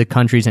histories of the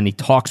countries, and he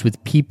talks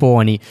with people,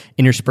 and he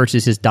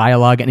intersperses his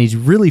dialogue, and he's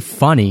really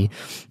funny.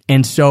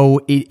 And so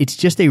it's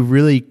just a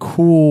really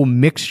cool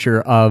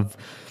mixture of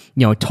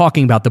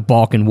talking about the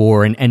Balkan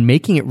War and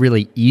making it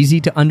really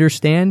easy to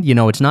understand.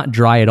 It's not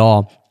dry at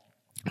all,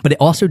 but it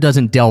also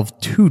doesn't delve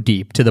too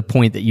deep to the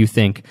point that you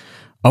think,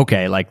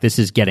 okay, like this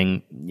is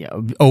getting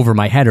over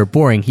my head or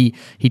boring. He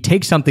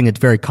takes something that's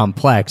very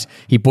complex,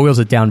 he boils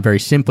it down very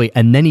simply,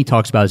 and then he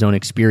talks about his own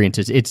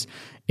experiences. It's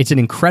an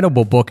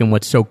incredible book, and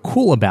what's so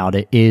cool about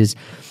it is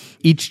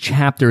each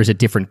chapter is a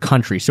different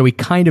country. So he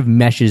kind of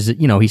meshes, he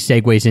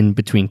segues in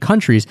between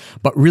countries,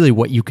 but really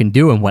what you can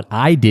do, and what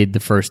I did the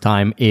first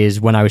time,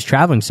 is when I was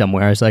traveling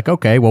somewhere, I was like,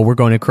 okay, well, we're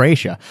going to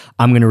Croatia.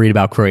 I'm going to read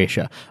about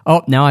Croatia.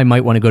 Oh, now I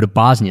might want to go to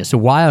Bosnia. So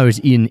while I was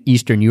in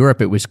Eastern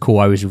Europe, it was cool.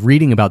 I was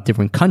reading about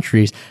different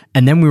countries,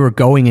 and then we were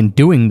going and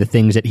doing the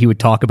things that he would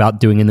talk about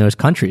doing in those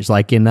countries,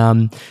 like in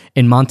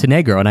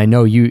Montenegro. And I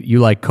know you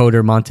like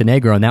Kotor,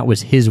 Montenegro, and that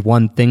was his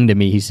one thing to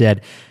me. He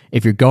said,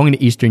 if you're going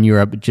to Eastern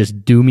Europe,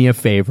 just do me a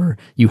favor.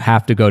 You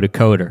have to go to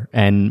Kotor.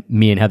 And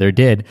me and Heather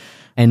did.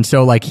 And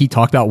so like he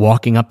talked about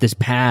walking up this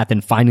path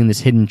and finding this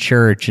hidden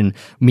church, and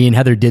me and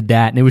Heather did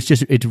that. And it was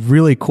it's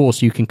really cool.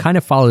 So you can kind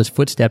of follow his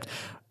footsteps.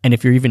 And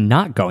if you're even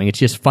not going, it's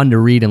just fun to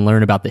read and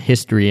learn about the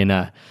history in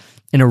a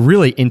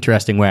really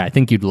interesting way. I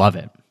think you'd love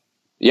it.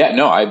 Yeah,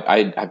 no,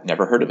 I've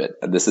never heard of it.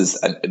 This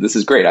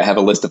is great. I have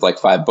a list of like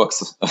 5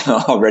 books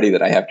already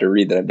that I have to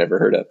read that I've never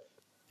heard of.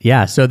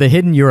 Yeah, so The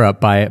Hidden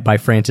Europe by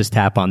Francis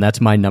Tapon.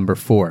 That's my number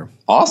 4.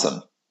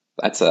 Awesome.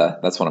 That's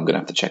what I'm going to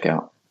have to check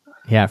out.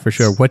 Yeah, for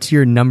sure. What's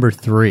your number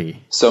 3?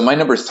 So my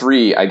number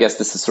 3, I guess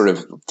this is sort of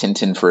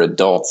Tintin for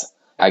adults.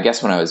 I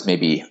guess when I was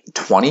maybe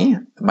 20,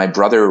 my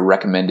brother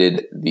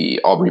recommended the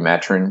Aubrey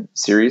Maturin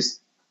series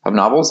of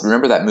novels.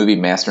 Remember that movie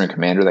Master and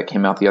Commander that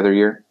came out the other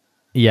year?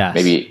 Yes.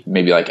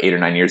 Maybe like 8 or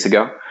 9 years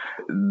ago.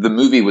 The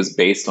movie was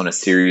based on a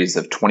series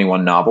of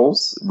 21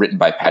 novels written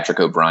by Patrick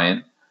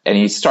O'Brian. And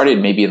he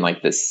started maybe in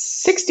like the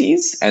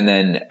 60s and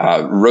then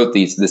wrote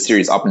this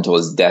series up until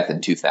his death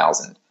in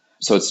 2000.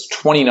 So it's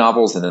 20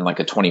 novels and then like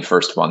a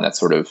 21st one that's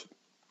sort of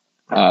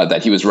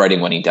that he was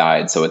writing when he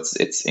died. So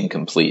it's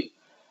incomplete.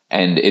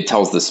 And it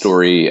tells the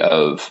story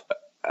of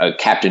a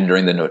captain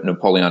during the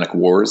Napoleonic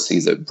Wars.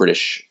 He's a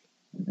British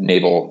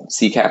naval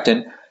sea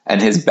captain,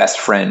 and his best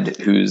friend,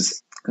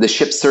 who's the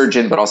ship's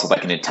surgeon, but also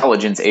like an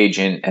intelligence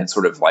agent and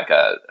sort of like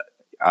a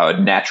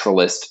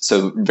naturalist.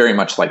 So very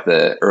much like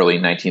the early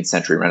 19th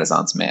century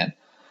Renaissance man.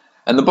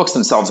 And the books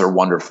themselves are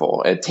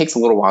wonderful. It takes a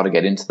little while to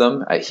get into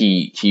them.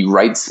 He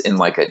writes in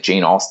like a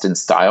Jane Austen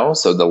style.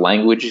 So the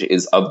language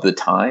is of the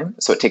time.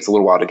 So it takes a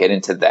little while to get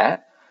into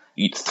that.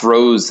 He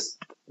throws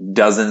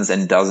dozens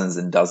and dozens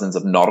and dozens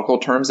of nautical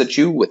terms at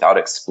you without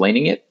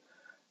explaining it.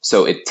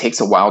 So it takes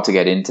a while to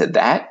get into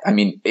that. I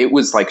mean, it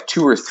was like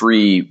 2 or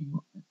 3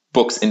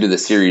 books into the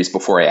series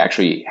before I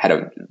actually had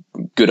a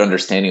good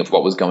understanding of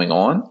what was going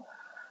on.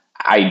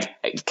 I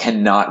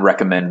cannot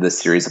recommend this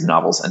series of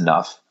novels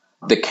enough.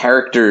 The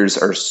characters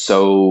are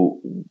so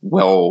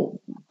well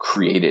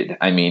created.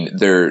 I mean,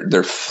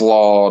 they're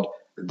flawed,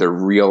 they're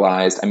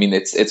realized. I mean,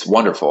 it's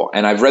wonderful.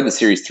 And I've read the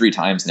series 3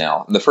 times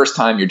now. The first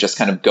time you're just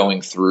kind of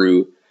going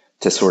through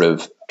to sort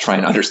of try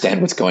and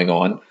understand what's going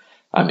on.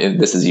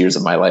 This is years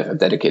of my life I've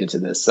dedicated to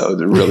this, so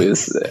there really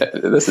is.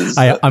 This is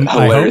I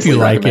hope you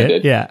like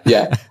it.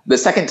 Yeah. The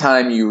second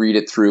time you read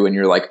it through, and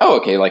you're like, oh,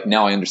 okay, like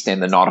now I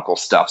understand the nautical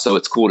stuff. So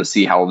it's cool to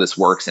see how this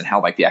works and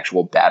how like the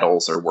actual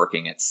battles are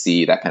working at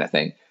sea, that kind of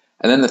thing.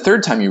 And then the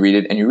third time you read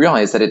it, and you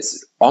realize that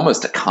it's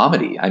almost a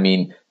comedy. I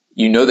mean,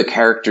 you know the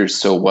characters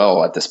so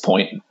well at this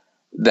point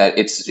that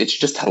it's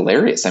just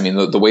hilarious. I mean,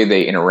 the way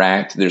they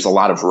interact, there's a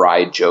lot of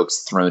wry jokes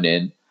thrown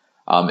in.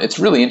 It's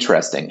really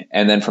interesting.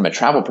 And then from a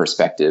travel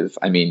perspective,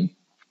 I mean,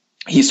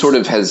 he sort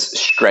of has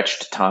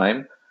stretched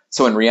time.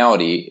 So in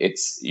reality,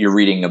 you're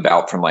reading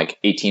about from like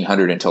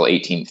 1800 until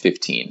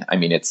 1815. I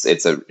mean, it's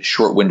a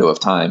short window of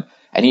time,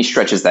 and he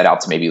stretches that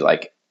out to maybe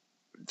like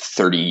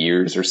 30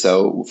 years or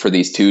so for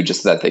these two,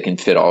 just so that they can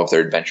fit all of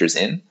their adventures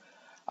in.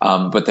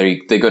 But they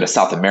go to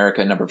South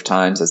America a number of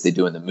times, as they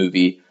do in the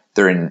movie.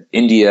 They're in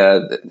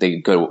India. They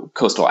go to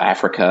coastal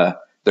Africa.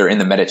 They're in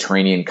the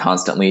Mediterranean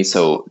constantly.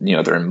 So,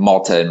 they're in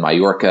Malta and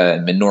Mallorca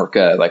and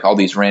Minorca, like all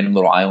these random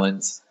little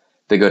islands.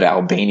 They go to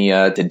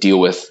Albania to deal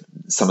with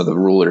some of the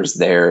rulers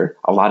there,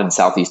 a lot in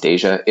Southeast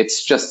Asia.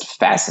 It's just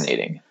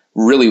fascinating.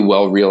 Really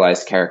well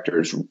realized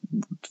characters,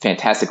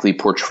 fantastically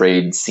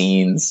portrayed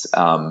scenes.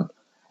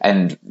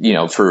 And,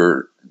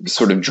 for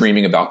sort of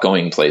dreaming about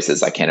going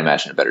places, I can't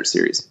imagine a better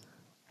series.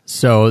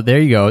 So there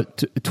you go,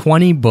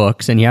 20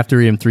 books, and you have to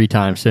read them 3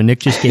 times. So Nick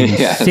just gave you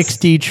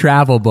 60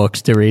 travel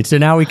books to read. So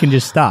now we can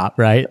just stop,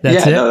 right?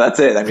 That's it? No, that's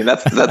it. I mean,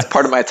 that's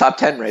part of my top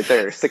 10 right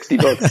there. 60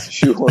 books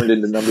shoehorned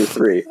into number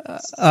 3.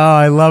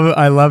 I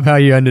love how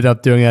you ended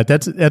up doing that.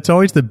 That's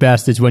always the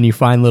best, is when you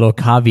find little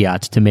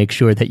caveats to make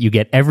sure that you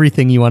get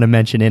everything you want to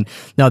mention in.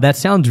 Now, that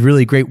sounds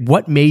really great.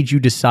 What made you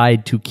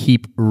decide to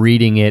keep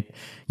reading it?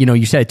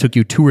 You said it took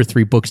you 2 or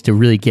 3 books to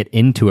really get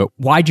into it.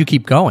 Why'd you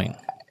keep going?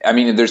 I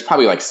mean, there's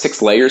probably like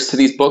 6 layers to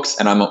these books,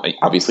 and I'm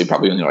obviously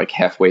probably only like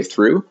halfway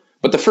through.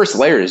 But the first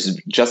layer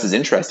is just as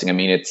interesting. I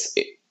mean,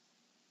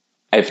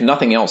 if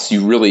nothing else,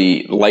 you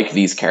really like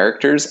these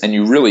characters, and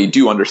you really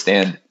do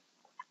understand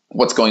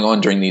what's going on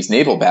during these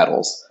naval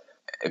battles.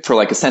 For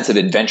like a sense of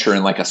adventure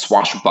and like a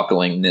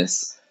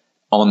swashbucklingness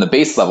on the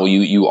base level,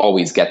 you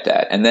always get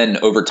that. And then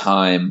over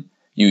time,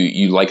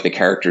 you like the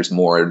characters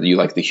more, you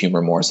like the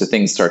humor more, so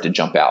things start to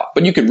jump out.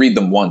 But you could read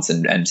them once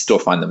and still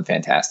find them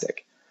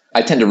fantastic.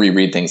 I tend to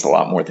reread things a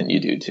lot more than you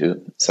do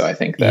too. So I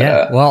think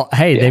that,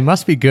 they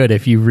must be good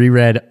if you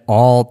reread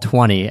all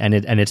 20 and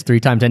it's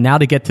 3 times. And now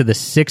to get to the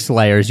 6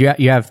 layers,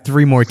 you have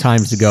 3 more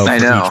times to go for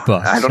each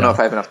book. I don't know if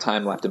I have enough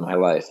time left in my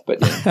life,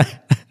 but yeah.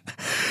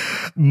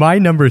 My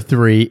number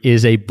 3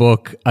 is a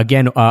book,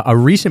 again, a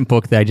recent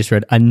book that I just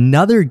read,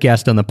 another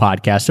guest on the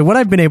podcast. So what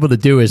I've been able to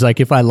do is, like,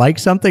 if I like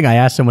something, I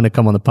ask someone to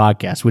come on the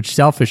podcast, which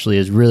selfishly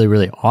is really,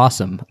 really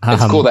awesome.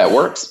 It's cool that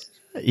works.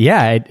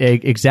 Yeah,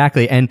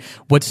 exactly. And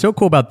what's so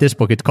cool about this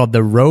book, it's called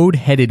The Road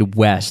Headed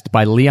West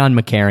by Leon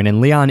McCarran.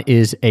 And Leon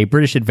is a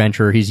British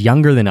adventurer. He's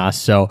younger than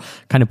us, so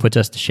kind of puts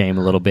us to shame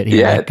a little bit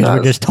here, because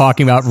we're just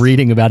talking about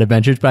reading about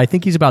adventures. But I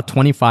think he's about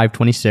 25,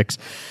 26,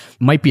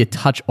 might be a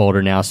touch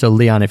older now. So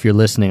Leon, if you're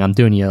listening, I'm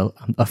doing you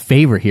a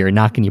favor here,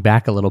 knocking you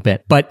back a little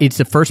bit. But it's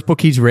the first book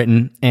he's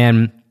written,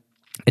 and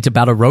it's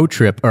about a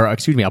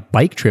a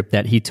bike trip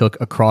that he took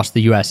across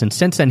the U.S. And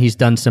since then, he's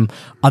done some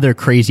other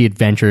crazy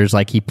adventures,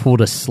 like he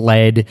pulled a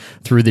sled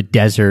through the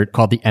desert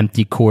called the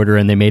Empty Quarter,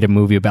 and they made a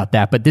movie about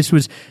that. But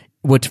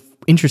what's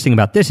interesting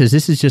about this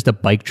is just a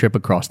bike trip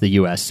across the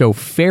U.S. So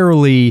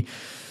fairly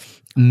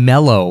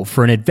mellow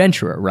for an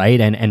adventurer,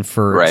 right? And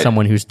for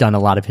someone who's done a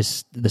lot of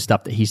the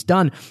stuff that he's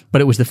done.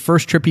 But it was the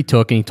first trip he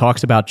took, and he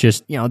talks about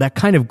just, that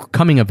kind of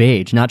coming of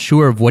age, not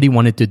sure of what he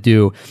wanted to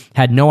do,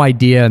 had no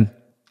idea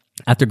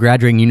after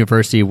graduating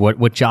university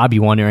what job he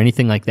wanted or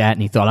anything like that.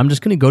 And he thought, I'm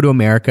just going to go to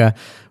America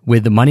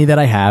with the money that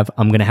I have.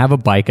 I'm going to have a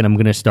bike, and I'm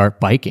going to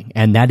start biking.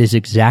 And that is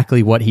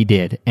exactly what he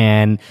did.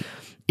 And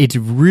it's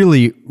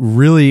really,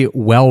 really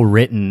well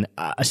written,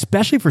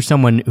 especially for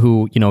someone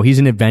who, he's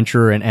an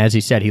adventurer. And as he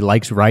said, he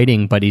likes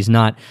writing, but he's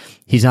not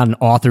an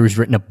author who's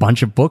written a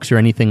bunch of books or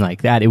anything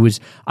like that.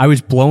 I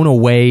was blown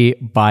away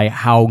by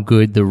how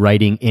good the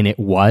writing in it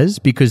was,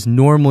 because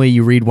normally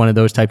you read one of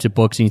those types of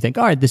books and you think,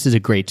 all right, this is a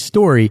great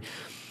story.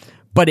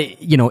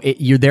 But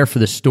you're there for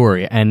the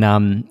story, and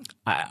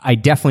I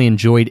definitely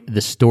enjoyed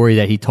the story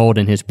that he told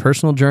in his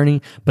personal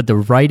journey. But the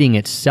writing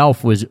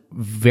itself was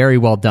very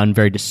well done,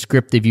 very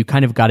descriptive. You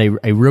kind of got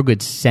a real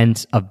good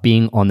sense of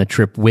being on the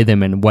trip with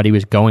him and what he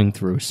was going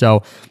through.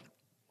 So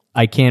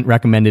I can't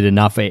recommend it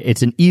enough.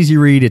 It's an easy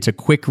read. It's a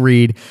quick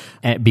read,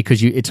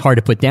 because it's hard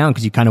to put down,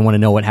 because you kind of want to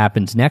know what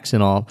happens next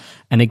and all.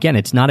 And again,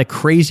 it's not a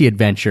crazy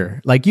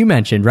adventure, like you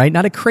mentioned, right?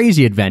 Not a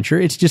crazy adventure.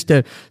 It's just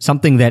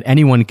something that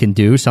anyone can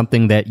do,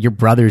 something that your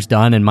brother's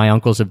done and my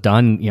uncles have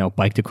done,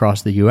 biked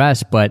across the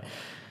U.S., but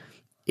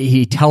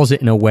he tells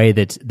it in a way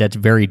that's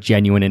very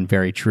genuine and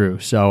very true.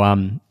 So,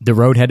 The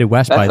Road Headed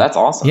West. That's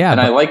awesome. Yeah,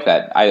 I like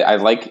that. I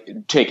like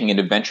taking an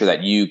adventure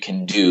that you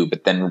can do,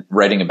 but then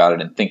writing about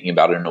it and thinking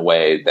about it in a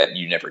way that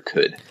you never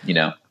could,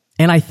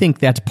 And I think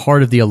that's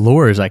part of the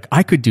allure, is like,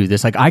 I could do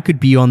this. Like, I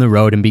could be on the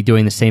road and be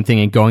doing the same thing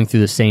and going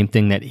through the same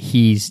thing that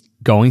he's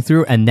going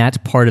through. And that's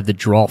part of the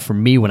draw for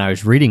me when I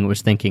was reading it,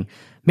 was thinking,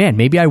 man,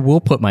 maybe I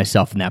will put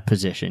myself in that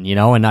position, you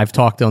know? And I've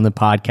talked on the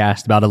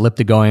podcast about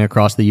elliptigoing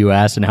across the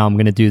U.S. and how I'm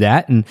going to do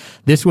that. And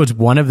this was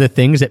one of the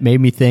things that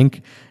made me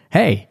think,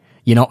 hey,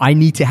 you know, I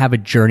need to have a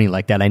journey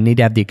like that. I need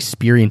to have the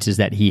experiences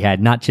that he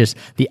had, not just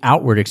the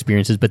outward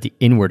experiences, but the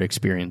inward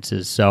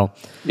experiences. So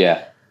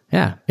Yeah.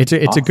 It's a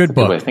good That's a book.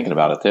 good way of thinking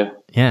about it too.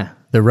 Yeah.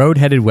 The Road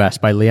Headed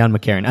West by Leon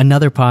McCarran,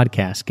 another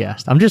podcast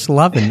guest. I'm just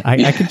loving.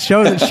 I can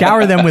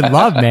shower them with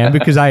love, man,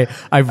 because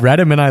I've read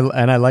them and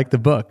I like the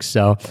book.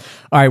 So, all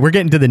right, we're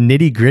getting to the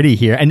nitty gritty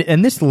here,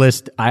 and this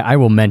list I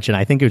will mention.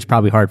 I think it was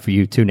probably hard for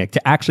you too, Nick,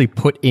 to actually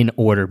put in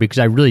order, because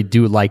I really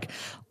do like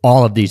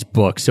all of these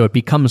books. So it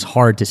becomes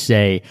hard to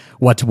say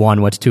what's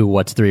 1, what's 2,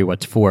 what's 3,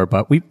 what's 4.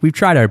 But we've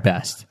tried our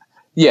best.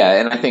 Yeah,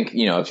 and I think,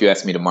 you know, if you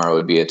asked me tomorrow, it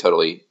would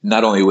be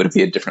not only would it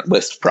be a different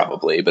list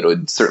probably, but it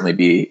would certainly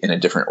be in a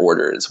different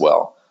order as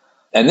well.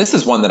 And this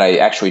is one that I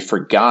actually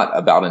forgot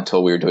about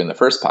until we were doing the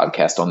first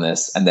podcast on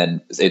this, and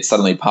then it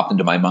suddenly popped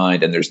into my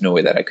mind, and there's no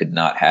way that I could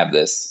not have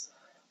this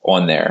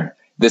on there.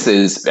 I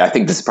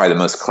think this is probably the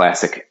most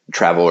classic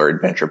travel or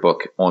adventure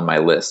book on my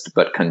list,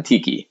 but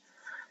Kon-Tiki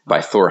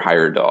by Thor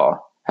Heyerdahl.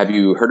 Have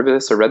you heard of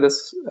this or read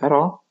this at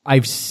all?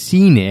 I've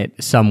seen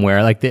it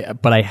somewhere,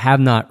 but I have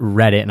not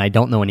read it, and I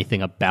don't know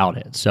anything about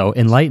it. So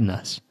enlighten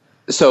us.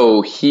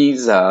 So he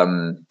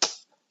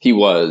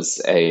was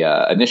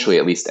initially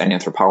at least an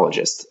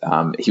anthropologist.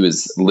 He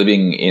was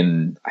living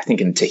in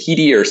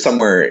Tahiti or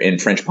somewhere in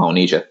French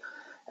Polynesia,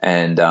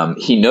 and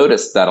he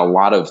noticed that a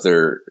lot of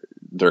their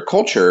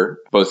culture,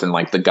 both in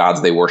like the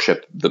gods they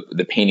worship,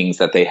 the paintings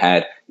that they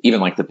had, even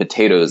like the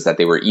potatoes that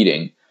they were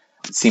eating,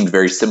 seemed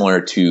very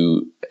similar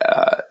to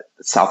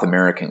South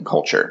American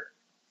culture.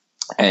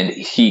 And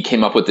he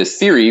came up with this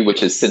theory,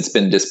 which has since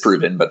been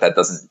disproven, but that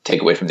doesn't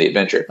take away from the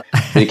adventure.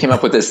 But he came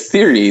up with this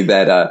theory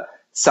that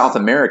South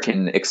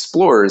American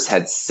explorers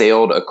had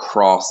sailed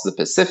across the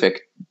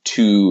Pacific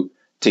to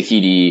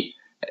Tahiti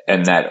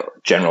and that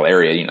general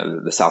area, you know,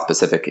 the South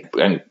Pacific,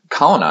 and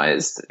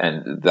colonized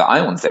and the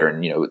islands there,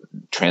 and, you know,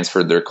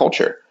 transferred their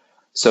culture.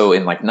 So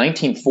in like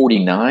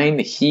 1949,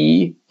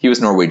 he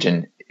was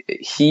Norwegian.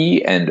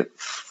 He and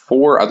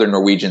 4 other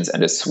Norwegians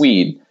and a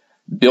Swede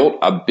built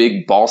a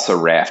big balsa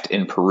raft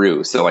in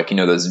Peru. So like, you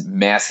know, those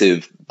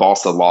massive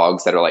balsa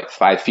logs that are like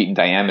 5 feet in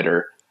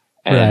diameter,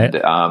 and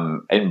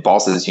right. And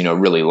balsa is, you know,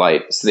 really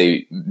light. So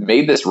they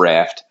made this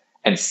raft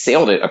and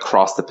sailed it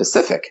across the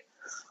Pacific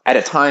at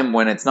a time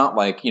when it's not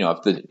like, you know,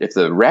 if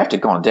the raft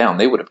had gone down,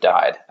 they would have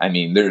died. I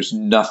mean, there's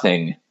no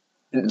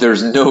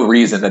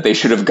reason that they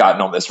should have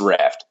gotten on this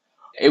raft.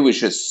 It was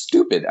just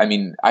stupid. I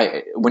mean,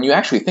 when you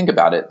actually think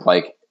about it,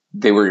 like,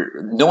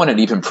 no one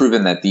had even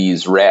proven that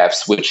these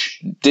rafts,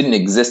 which didn't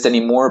exist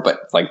anymore,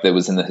 but like that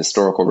was in the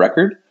historical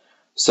record.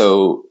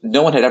 So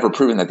no one had ever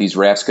proven that these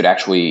rafts could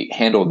actually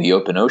handle the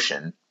open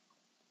ocean.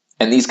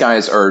 And these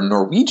guys are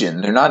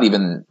Norwegian. They're not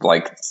even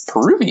like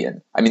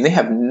Peruvian. I mean, they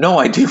have no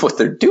idea what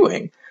they're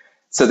doing.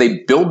 So they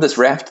build this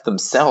raft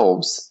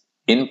themselves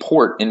in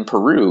port in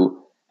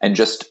Peru and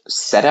just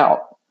set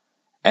out.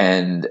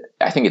 And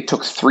I think it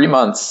took 3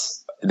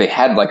 months. They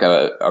had like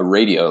a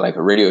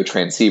radio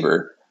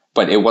transceiver,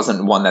 but it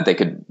wasn't one that they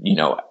could, you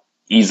know,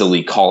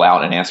 easily call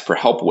out and ask for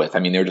help with. I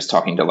mean, they were just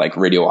talking to like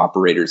radio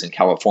operators in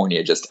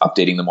California, just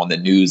updating them on the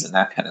news and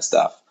that kind of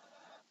stuff.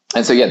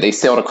 And so, yeah, they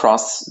sailed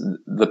across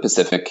the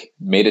Pacific,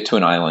 made it to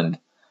an island.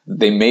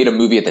 They made a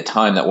movie at the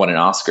time that won an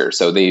Oscar.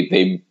 So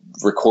they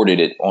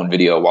recorded it on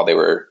video while they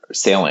were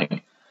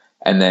sailing.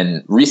 And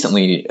then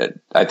recently,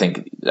 I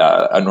think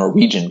a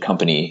Norwegian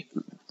company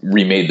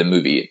remade the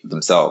movie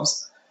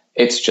themselves.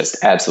 It's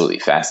just absolutely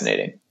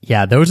fascinating.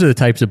 Yeah, those are the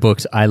types of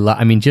books I love.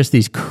 I mean, just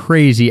these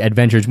crazy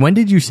adventures. When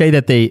did you say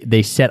that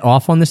they set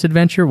off on this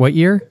adventure? What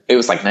year? It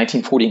was like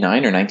 1949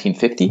 or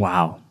 1950.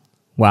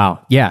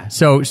 Wow. Yeah.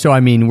 So I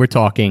mean, we're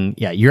talking,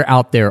 you're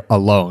out there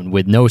alone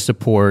with no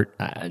support,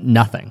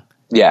 nothing.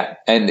 Yeah.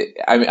 And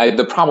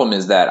the problem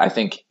is that I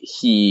think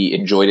he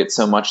enjoyed it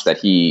so much that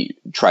he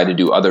tried to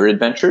do other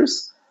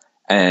adventures.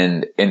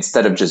 And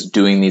instead of just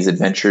doing these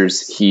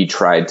adventures, he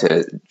tried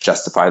to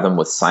justify them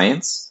with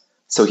science.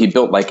 So he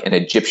built like an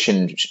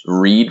Egyptian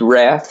reed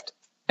raft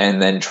and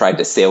then tried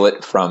to sail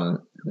it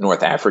from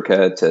North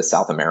Africa to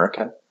South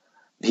America.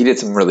 He did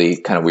some really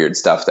kind of weird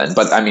stuff then.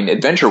 But I mean,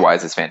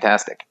 adventure-wise, it's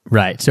fantastic.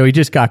 Right. So he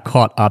just got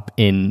caught up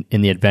in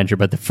the adventure.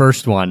 But the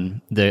first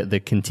one, the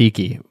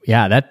Kon-Tiki,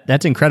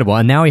 that's incredible.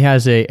 And now he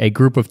has a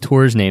group of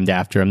tours named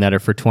after him that are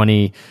for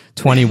 21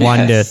 to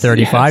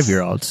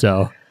 35-year-olds.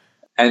 So.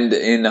 And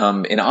in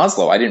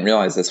Oslo, I didn't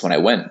realize this when I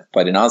went,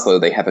 but in Oslo,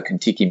 they have a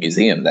Kon-Tiki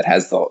museum that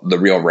has the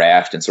real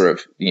raft and sort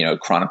of, you know,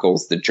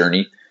 chronicles the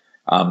journey.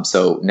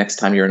 So next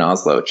time you're in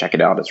Oslo, check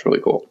it out. It's really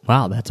cool.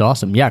 Wow, that's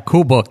awesome. Yeah,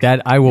 cool book.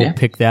 That I will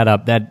pick that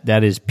up.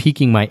 That is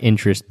piquing my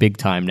interest big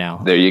time now.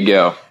 There you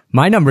go.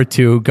 My number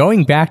 2,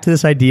 going back to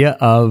this idea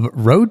of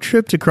road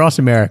trips across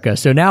America.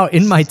 So now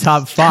in my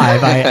top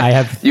 5, I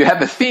have... You have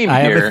a theme here. I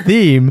have a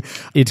theme.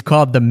 It's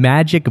called The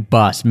Magic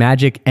Bus.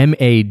 Magic,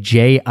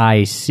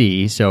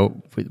 MAJIC.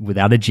 So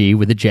without a G,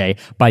 with a J,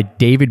 by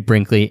David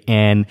Brinkley.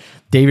 And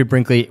David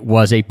Brinkley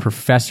was a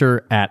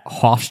professor at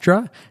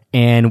Hofstra.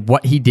 And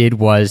what he did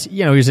was,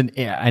 he was an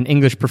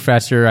English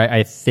professor,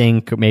 I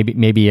think,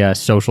 maybe a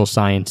social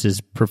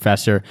sciences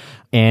professor.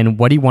 And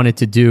what he wanted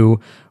to do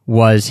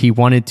was he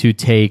wanted to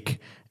take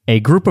a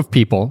group of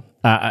people,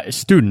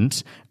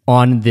 students,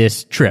 on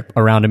this trip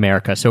around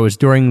America. So it was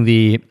during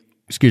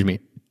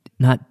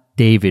not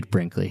David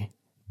Brinkley,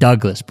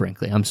 Douglas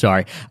Brinkley. I'm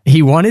sorry.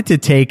 He wanted to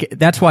take,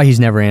 that's why he's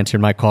never answered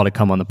my call to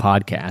come on the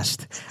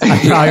podcast. I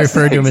probably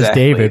referred to him as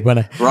David.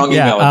 Wrong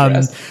email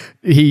address.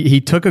 He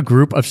took a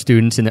group of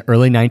students in the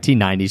early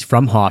 1990s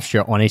from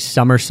Hofstra on a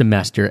summer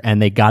semester, and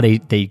they got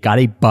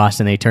a bus,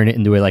 and they turned it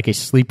into a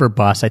sleeper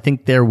bus. I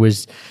think there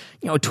was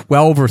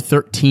 12 or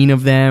 13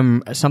 of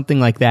them, something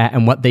like that.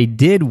 And what they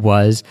did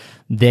was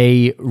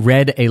they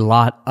read a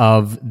lot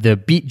of the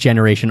Beat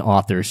Generation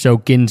authors, so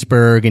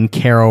Ginsberg and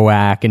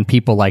Kerouac and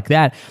people like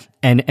that.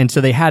 And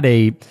so they had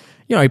a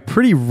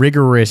pretty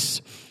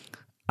rigorous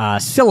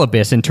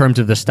syllabus in terms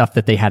of the stuff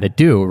that they had to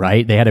do,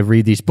 right? They had to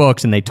read these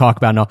books and they talk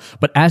about it all.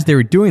 But as they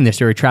were doing this,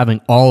 they were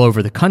traveling all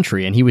over the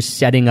country, and he was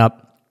setting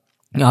up,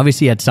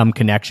 obviously he had some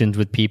connections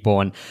with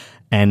people,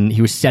 and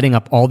he was setting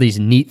up all these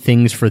neat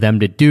things for them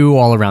to do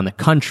all around the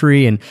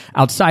country, and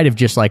outside of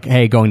just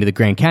hey, going to the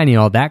Grand Canyon,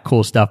 all that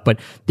cool stuff, but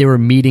they were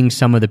meeting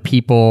some of the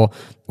people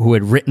who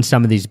had written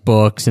some of these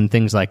books and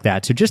things like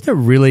that. So just I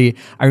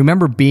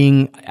remember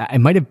I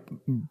might have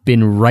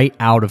been right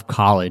out of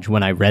college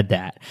when I read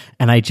that.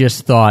 And I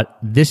just thought,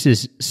 this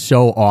is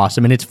so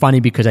awesome. And it's funny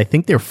because I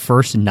think their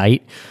first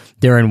night,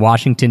 they're in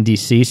Washington,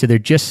 D.C., so they're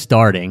just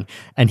starting,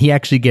 and he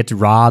actually gets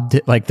robbed,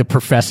 the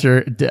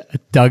professor,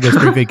 Douglas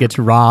Brinkley, gets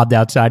robbed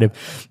outside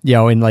of,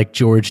 in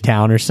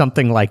Georgetown or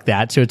something like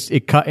that. So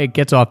it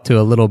gets off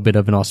to a little bit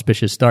of an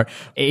auspicious start.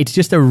 It's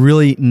just a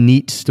really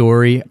neat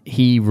story.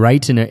 He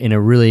writes in a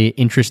really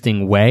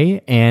interesting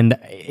way, and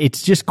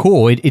it's just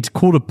cool. It's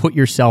cool to put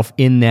yourself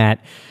in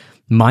that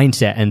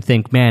mindset and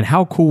think, man,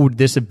 how cool would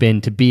this have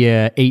been to be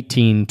a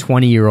 18,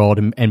 20-year-old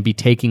and be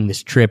taking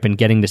this trip and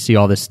getting to see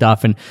all this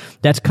stuff. And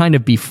that's kind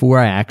of before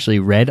I actually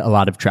read a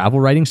lot of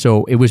travel writing.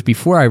 So it was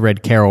before I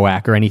read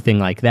Kerouac or anything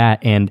like that.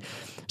 And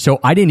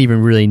so I didn't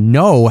even really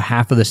know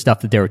half of the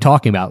stuff that they were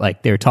talking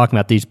about. They were talking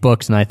about these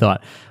books, and I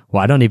thought,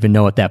 well, I don't even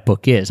know what that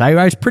book is. I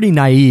was pretty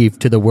naive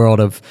to the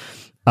world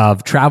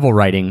of travel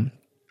writing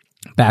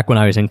back when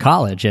I was in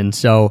college. And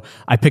so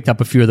I picked up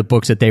a few of the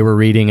books that they were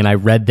reading, and I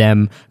read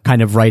them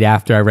kind of right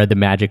after I read The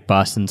Magic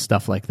Bus and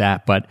stuff like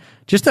that. But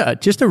just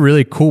a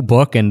really cool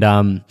book. And,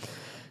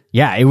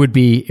 it would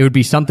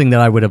be something that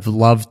I would have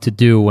loved to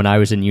do when I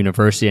was in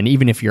university. And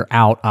even if you're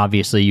out,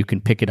 obviously you can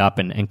pick it up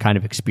and kind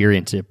of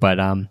experience it. But,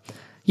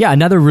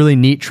 another really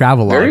neat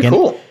travel log. Very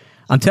cool.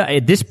 I'm telling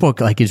you, this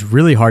book is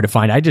really hard to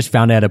find. I just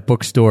found it at a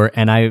bookstore,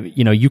 and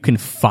you can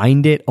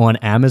find it on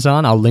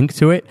Amazon. I'll link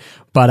to it.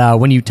 But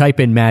when you type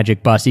in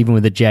Magic Bus, even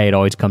with a J, it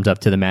always comes up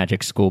to the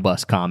Magic School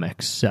Bus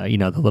comics.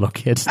 The little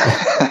kids.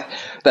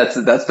 That's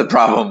the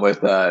problem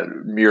with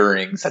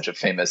mirroring such a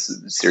famous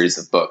series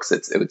of books.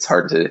 It's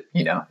hard to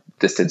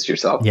distance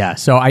yourself. Yeah,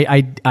 so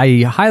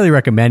I highly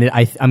recommend it.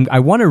 I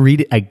want to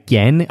read it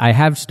again. I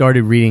have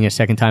started reading a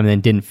second time and then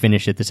didn't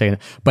finish it the second.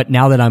 But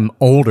now that I'm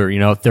older,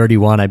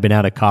 31, I've been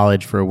out of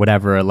college for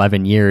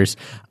 11 years.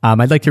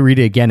 I'd like to read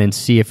it again and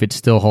see if it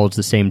still holds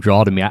the same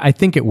draw to me. I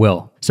think it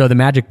will. So The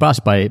Magic Bus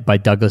by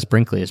Douglas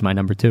Brinkley is my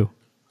number 2.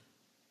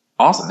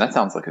 Awesome. That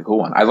sounds like a cool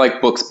one. I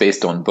like books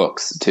based on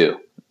books too.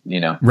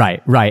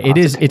 Right.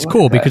 It's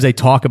cool because they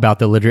talk about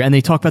the literature, and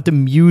they talk about the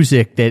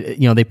music that,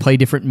 they play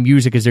different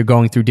music as they're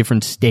going through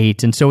different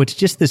states. And so it's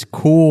just this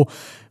cool,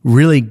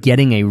 really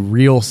getting a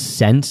real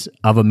sense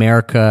of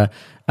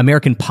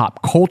American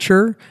pop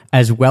culture,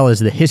 as well as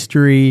the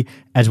history,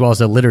 as well as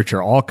the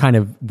literature, all kind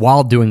of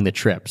while doing the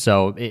trip.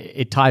 So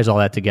it ties all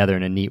that together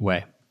in a neat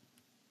way.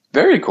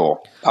 Very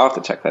cool. I'll have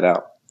to check that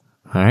out.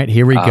 All right,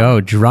 here we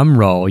go. Drum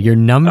roll. Your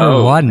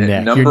number one,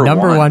 Nick. Your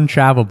number one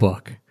travel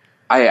book.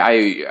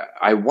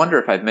 I wonder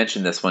if I've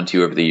mentioned this one to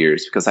you over the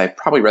years, because I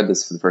probably read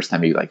this for the first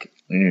time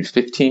maybe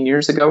 15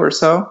 years ago or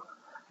so.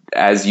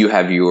 As you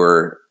have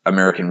your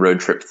American road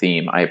trip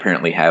theme, I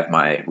apparently have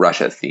my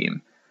Russia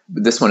theme.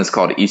 This one is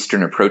called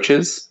Eastern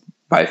Approaches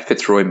by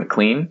Fitzroy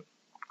MacLean,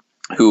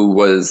 who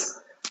was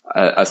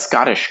a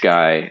Scottish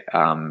guy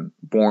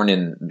born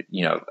in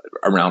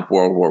around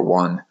World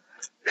War I,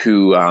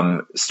 who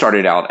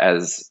started out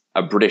as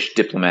a British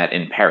diplomat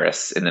in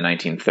Paris in the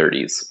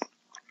 1930s.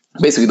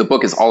 Basically, the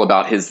book is all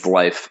about his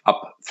life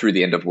up through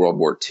the end of World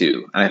War II.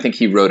 And I think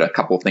he wrote a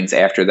couple of things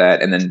after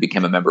that, and then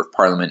became a member of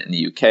Parliament in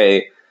the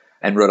UK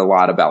and wrote a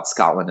lot about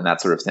Scotland and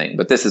that sort of thing.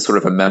 But this is sort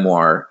of a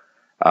memoir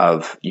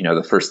of,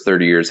 the first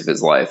 30 years of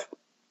his life.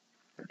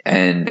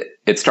 And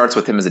it starts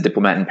with him as a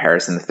diplomat in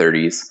Paris in the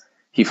 30s.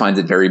 He finds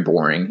it very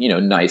boring,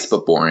 nice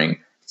but boring.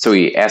 So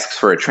he asks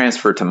for a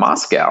transfer to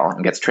Moscow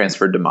and gets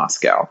transferred to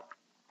Moscow.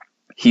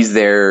 He's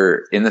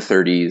there in the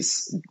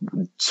 30s,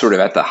 sort of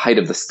at the height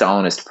of the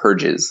Stalinist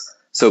purges.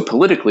 So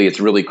politically, it's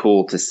really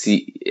cool to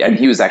see. And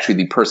he was actually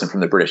the person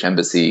from the British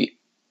embassy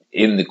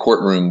in the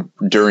courtroom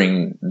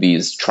during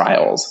these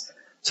trials.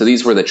 So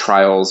these were the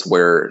trials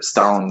where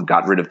Stalin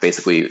got rid of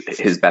basically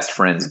his best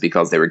friends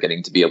because they were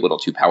getting to be a little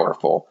too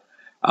powerful.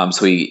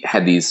 So he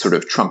had these sort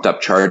of trumped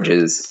up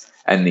charges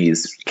and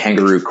these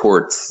kangaroo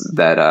courts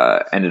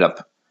that ended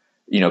up,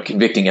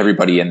 convicting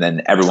everybody, and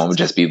then everyone would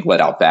just be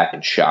let out back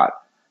and shot.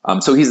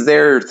 So he's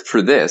there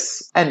for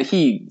this, and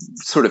he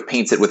sort of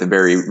paints it with a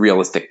very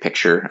realistic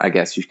picture, I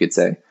guess you could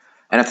say.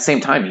 And at the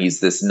same time, he's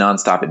this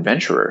nonstop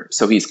adventurer.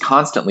 So he's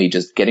constantly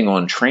just getting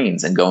on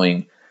trains and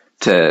going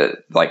to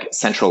like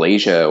Central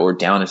Asia or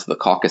down into the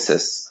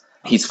Caucasus.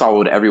 He's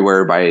followed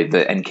everywhere by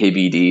the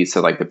NKVD,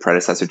 so like the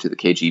predecessor to the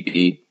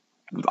KGB.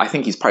 I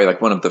think he's probably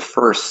like one of the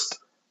first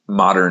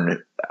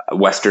modern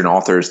Western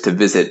authors to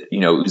visit,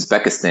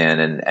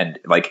 Uzbekistan, and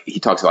like he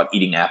talks about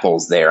eating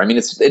apples there. I mean,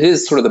 it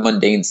is sort of the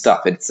mundane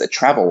stuff. It's a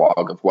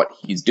travelogue of what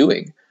he's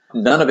doing.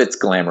 None of it's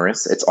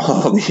glamorous. It's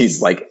all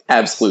these like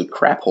absolute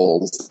crap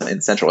holes in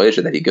Central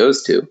Asia that he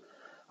goes to.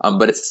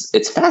 But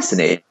it's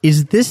fascinating.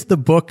 Is this the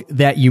book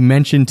that you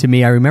mentioned to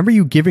me? I remember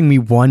you giving me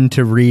one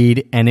to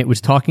read, and it was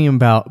talking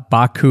about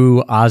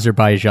Baku,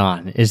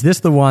 Azerbaijan. Is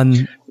this the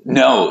one?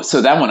 No.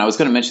 So that one, I was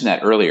going to mention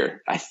that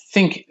earlier. I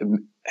think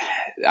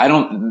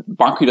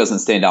Baku doesn't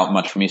stand out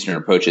much from Eastern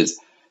Approaches.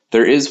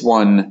 There is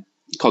one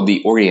called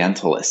The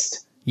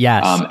Orientalist.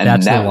 Yes, and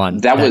that's the one.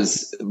 That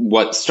was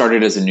what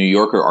started as a New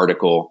Yorker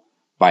article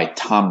by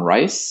Tom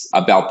Rice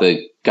about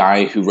the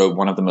guy who wrote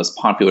one of the most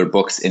popular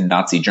books in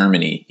Nazi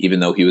Germany, even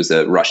though he was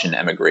a Russian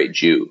emigre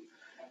Jew.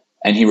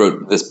 And he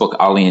wrote this book,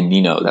 Ali and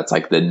Nino, that's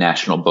like the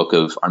national book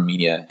of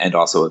Armenia and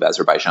also of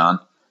Azerbaijan.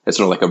 It's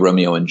sort of like a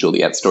Romeo and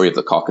Juliet story of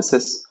the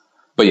Caucasus.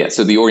 But yeah,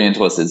 so The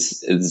Orientalist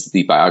is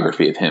the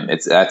biography of him.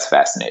 That's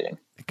fascinating.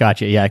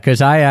 Gotcha. Yeah,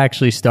 because I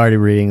actually started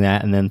reading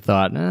that and then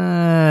thought,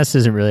 this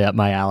isn't really up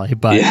my alley.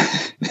 But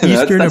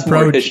Eastern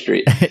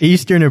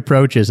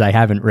Approaches, I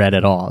haven't read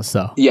at all.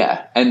 So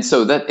yeah, and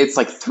so that it's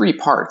like 3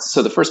 parts.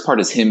 So the first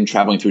part is him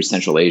traveling through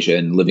Central Asia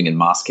and living in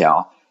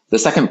Moscow. The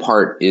second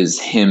part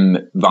is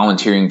him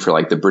volunteering for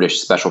like the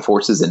British Special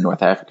Forces in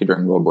North Africa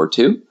during World War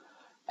II.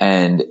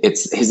 And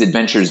it's his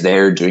adventures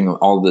there doing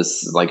all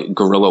this like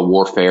guerrilla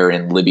warfare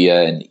in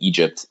Libya and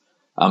Egypt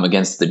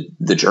against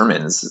the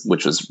Germans,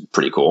 which was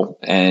pretty cool.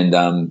 And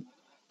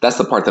that's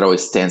the part that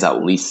always stands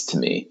out least to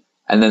me.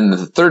 And then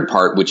the third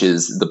part, which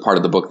is the part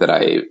of the book that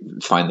I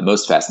find the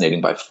most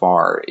fascinating by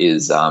far,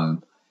 is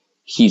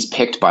he's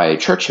picked by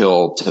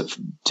Churchill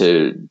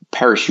to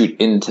parachute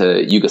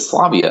into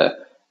Yugoslavia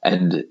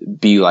and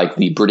be like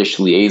the British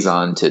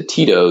liaison to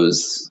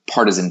Tito's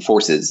partisan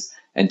forces.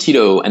 And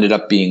Tito ended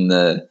up being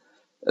the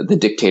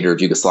dictator of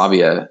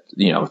Yugoslavia,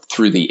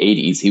 through the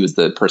 80s. He was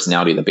the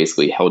personality that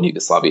basically held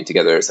Yugoslavia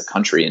together as a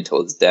country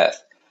until his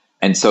death.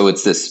 And so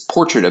it's this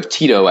portrait of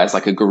Tito as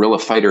like a guerrilla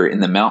fighter in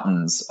the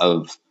mountains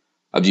of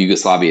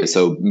Yugoslavia,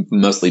 so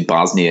mostly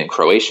Bosnia and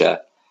Croatia.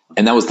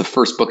 And that was the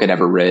first book I'd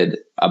ever read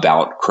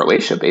about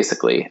Croatia,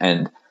 basically.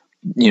 And,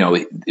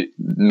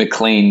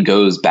 McLean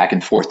goes back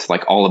and forth to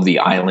like all of the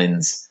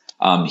islands.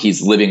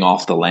 He's living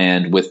off the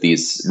land with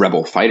these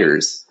rebel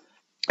fighters.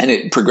 And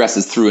it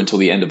progresses through until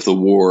the end of the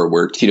war,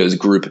 where Tito's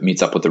group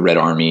meets up with the Red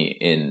Army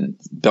in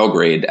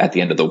Belgrade at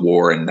the end of the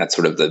war. And that's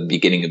sort of the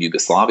beginning of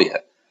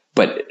Yugoslavia.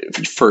 But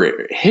for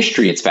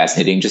history, it's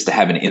fascinating just to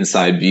have an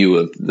inside view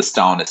of the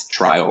Stalinist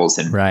trials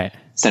in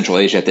Central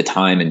Asia at the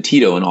time and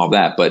Tito and all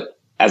that. But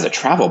as a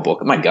travel book,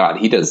 oh my God,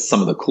 he does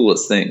some of the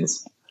coolest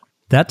things.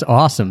 That's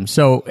awesome.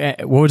 So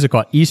what was it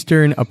called?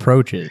 Eastern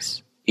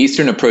Approaches.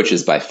 Eastern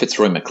Approaches by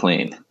Fitzroy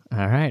McLean.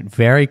 All right.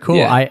 Very cool.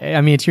 Yeah.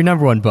 I mean, it's your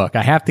number one book.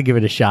 I have to give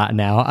it a shot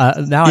now.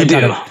 Now I've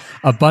got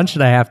a bunch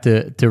that I have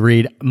to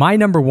read. My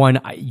number one,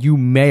 you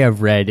may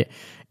have read.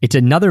 It's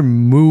another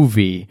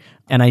movie.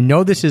 And I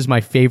know this is my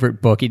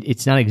favorite book.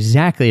 It's not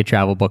exactly a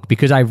travel book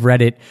because I've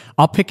read it.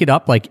 I'll pick it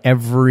up like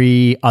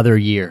every other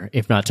year,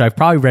 if not. So I've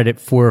probably read it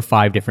 4 or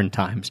 5 different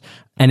times.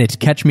 And it's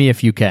Catch Me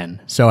If You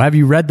Can. So have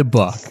you read the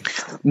book?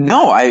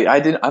 No, I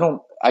didn't.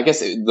 I guess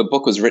the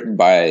book was written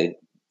by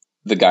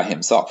the guy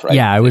himself, right?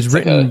 Yeah, it was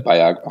written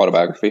by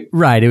autobiography.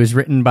 Right. It was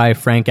written by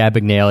Frank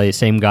Abagnale,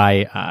 same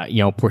guy,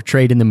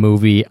 portrayed in the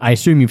movie. I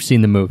assume you've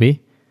seen the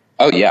movie.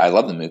 Oh yeah, I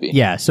love the movie.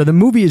 Yeah, so the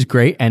movie is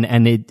great,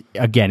 and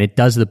it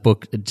does the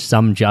book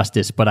some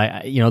justice.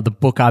 But the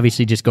book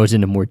obviously just goes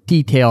into more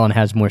detail and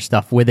has more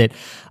stuff with it.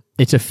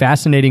 It's a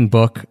fascinating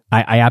book.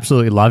 I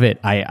absolutely love it.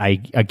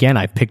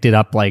 I picked it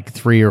up like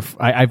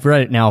I've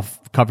read it now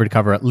cover to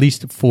cover at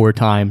least 4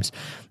 times.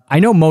 I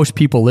know most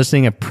people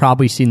listening have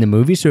probably seen the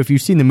movie, so if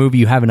you've seen the movie,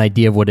 you have an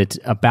idea of what it's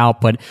about.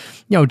 But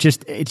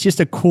it's just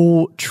a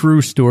cool,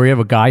 true story of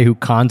a guy who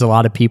cons a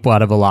lot of people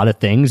out of a lot of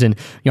things, and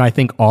I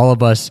think all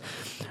of us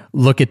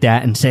look at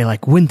that and say,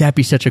 like, wouldn't that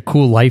be such a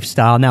cool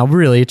lifestyle? Now,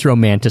 really, it's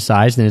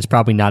romanticized, and it's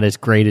probably not as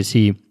great as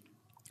he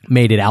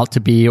made it out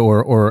to be,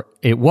 or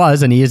it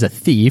was, and he is a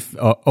thief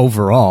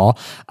overall.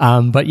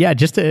 But yeah,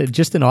 just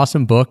an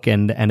awesome book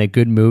and a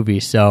good movie.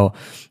 So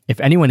if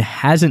anyone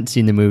hasn't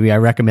seen the movie, I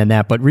recommend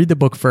that. But read the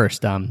book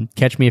first.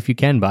 Catch Me If You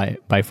Can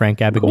by Frank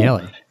Abagnale.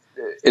 Cool.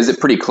 Is it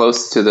pretty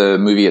close to the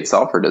movie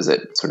itself, or does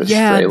it sort of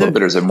stray a little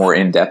bit, or is it more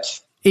in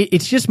depth?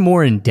 It's just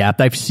more in depth.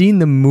 I've seen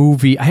the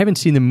movie. I haven't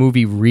seen the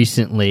movie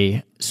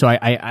recently, so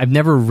I've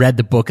never read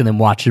the book and then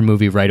watched the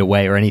movie right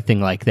away or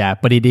anything like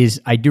that. But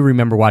I do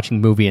remember watching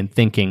the movie and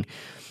thinking,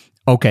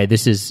 okay,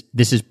 this is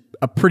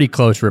a pretty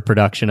close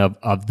reproduction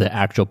of the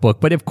actual book.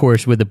 But of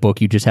course, with the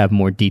book, you just have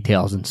more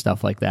details and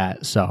stuff like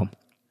that. So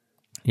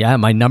yeah,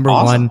 my number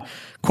one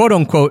quote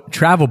unquote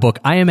travel book.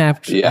 I'm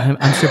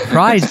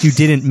surprised you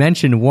didn't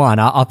mention one.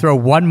 I'll throw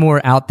one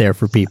more out there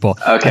for people.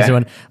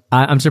 Okay.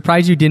 I'm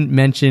surprised you didn't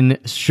mention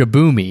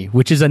Shibumi,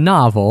 which is a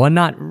novel and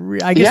not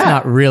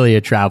really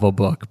a travel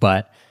book,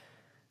 but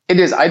it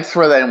is. I'd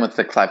throw that in with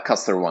the Clive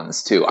Cussler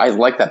ones too. I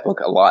like that book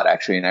a lot,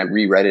 actually, and I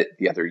reread it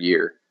the other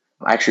year.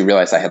 I actually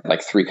realized I had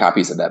like 3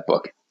 copies of that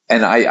book,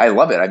 and I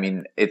love it. I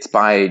mean, it's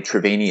by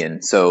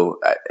Trevanian, so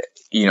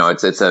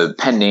it's a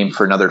pen name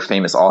for another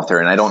famous author,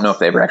 and I don't know if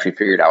they ever actually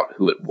figured out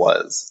who it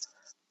was.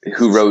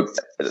 Who wrote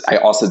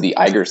also the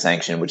Eiger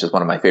Sanction, which is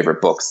one of my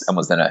favorite books and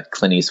was in a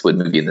Clint Eastwood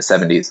movie in the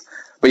 70s.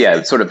 But yeah,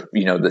 it's sort of,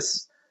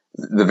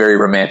 the very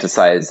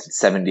romanticized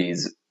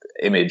 70s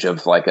image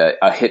of like a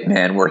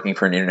hitman working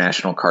for an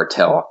international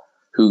cartel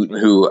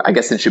who I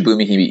guess in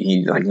Shibumi,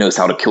 he like knows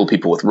how to kill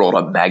people with rolled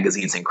up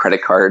magazines and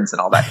credit cards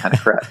and all that kind of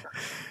crap.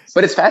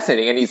 But it's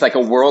fascinating. And he's like a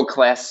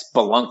world-class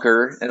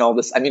spelunker and all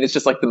this. I mean, it's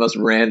just like the most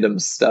random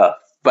stuff.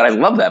 But I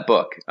love that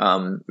book.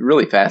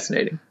 Really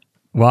fascinating.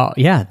 Well,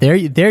 yeah, there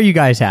you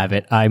guys have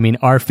it. I mean,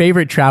 our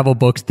favorite travel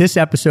books. This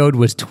episode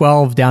was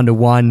 12 down to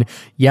 1.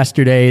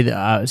 Yesterday,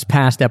 this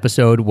past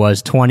episode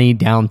was 20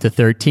 down to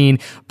 13,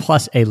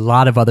 plus a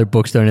lot of other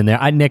books thrown in there.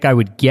 Nick, I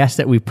would guess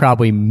that we've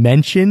probably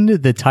mentioned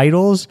the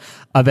titles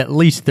of at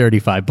least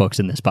 35 books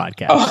in this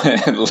podcast. Oh,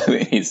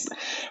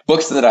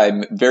 books that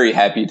I'm very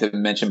happy to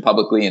mention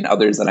publicly and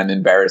others that I'm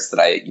embarrassed that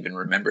I even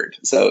remembered.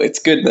 So it's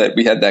good that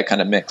we had that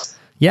kind of mix.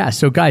 Yeah,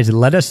 so guys,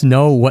 let us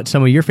know what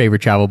some of your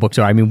favorite travel books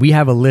are. I mean, we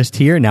have a list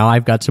here. Now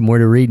I've got some more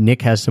to read.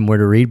 Nick has some more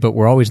to read, but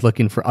we're always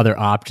looking for other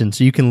options.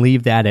 So you can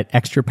leave that at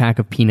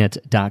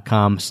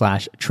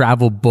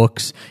extrapackofpeanuts.com/travel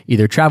books,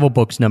 either travel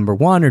books number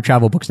 1 or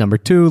travel books number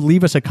 2.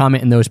 Leave us a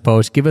comment in those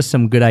posts. Give us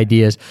some good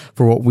ideas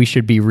for what we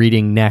should be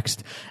reading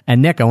next.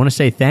 And Nick, I want to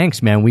say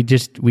thanks, man. We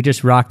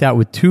just rocked out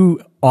with 2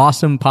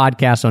 awesome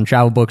podcasts on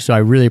travel books. So I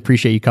really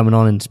appreciate you coming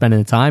on and spending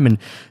the time and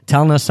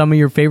telling us some of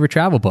your favorite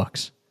travel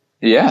books.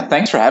 Yeah,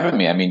 thanks for having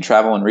me. I mean,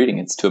 travel and reading,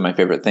 it's 2 of my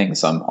favorite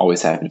things, so I'm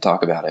always happy to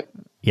talk about it.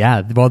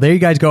 Yeah, well, there you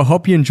guys go.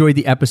 Hope you enjoyed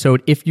the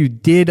episode. If you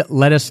did,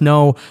 let us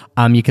know.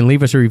 You can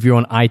leave us a review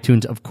on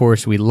iTunes, of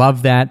course. We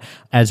love that.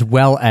 As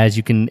well as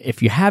you can,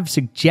 if you have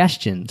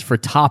suggestions for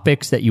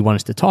topics that you want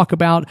us to talk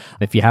about,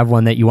 if you have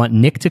one that you want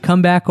Nick to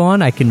come back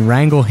on, I can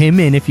wrangle him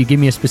in. If you give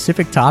me a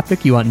specific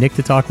topic you want Nick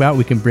to talk about,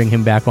 we can bring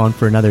him back on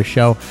for another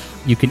show.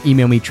 You can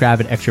email me, Trav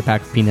at Extra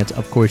Pack of Peanuts.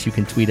 Of course, you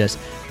can tweet us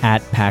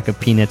at Pack of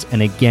Peanuts.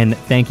 And again,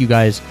 thank you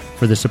guys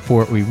for the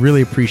support. We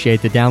really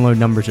appreciate the download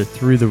numbers are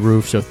through the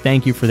roof. So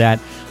thank you for that.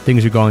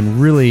 Things are going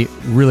really,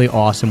 really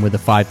awesome with the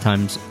 5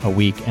 times a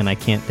week. And I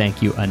can't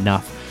thank you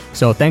enough.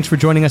 So thanks for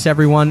joining us,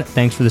 everyone.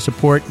 Thanks for the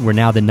support. We're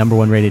now the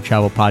 #1 rated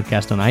travel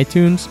podcast on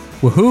iTunes.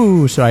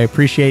 Woohoo! So I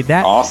appreciate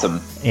that. Awesome.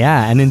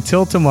 Yeah. And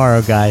until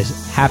tomorrow, guys,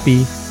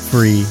 happy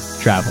free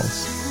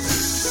travels.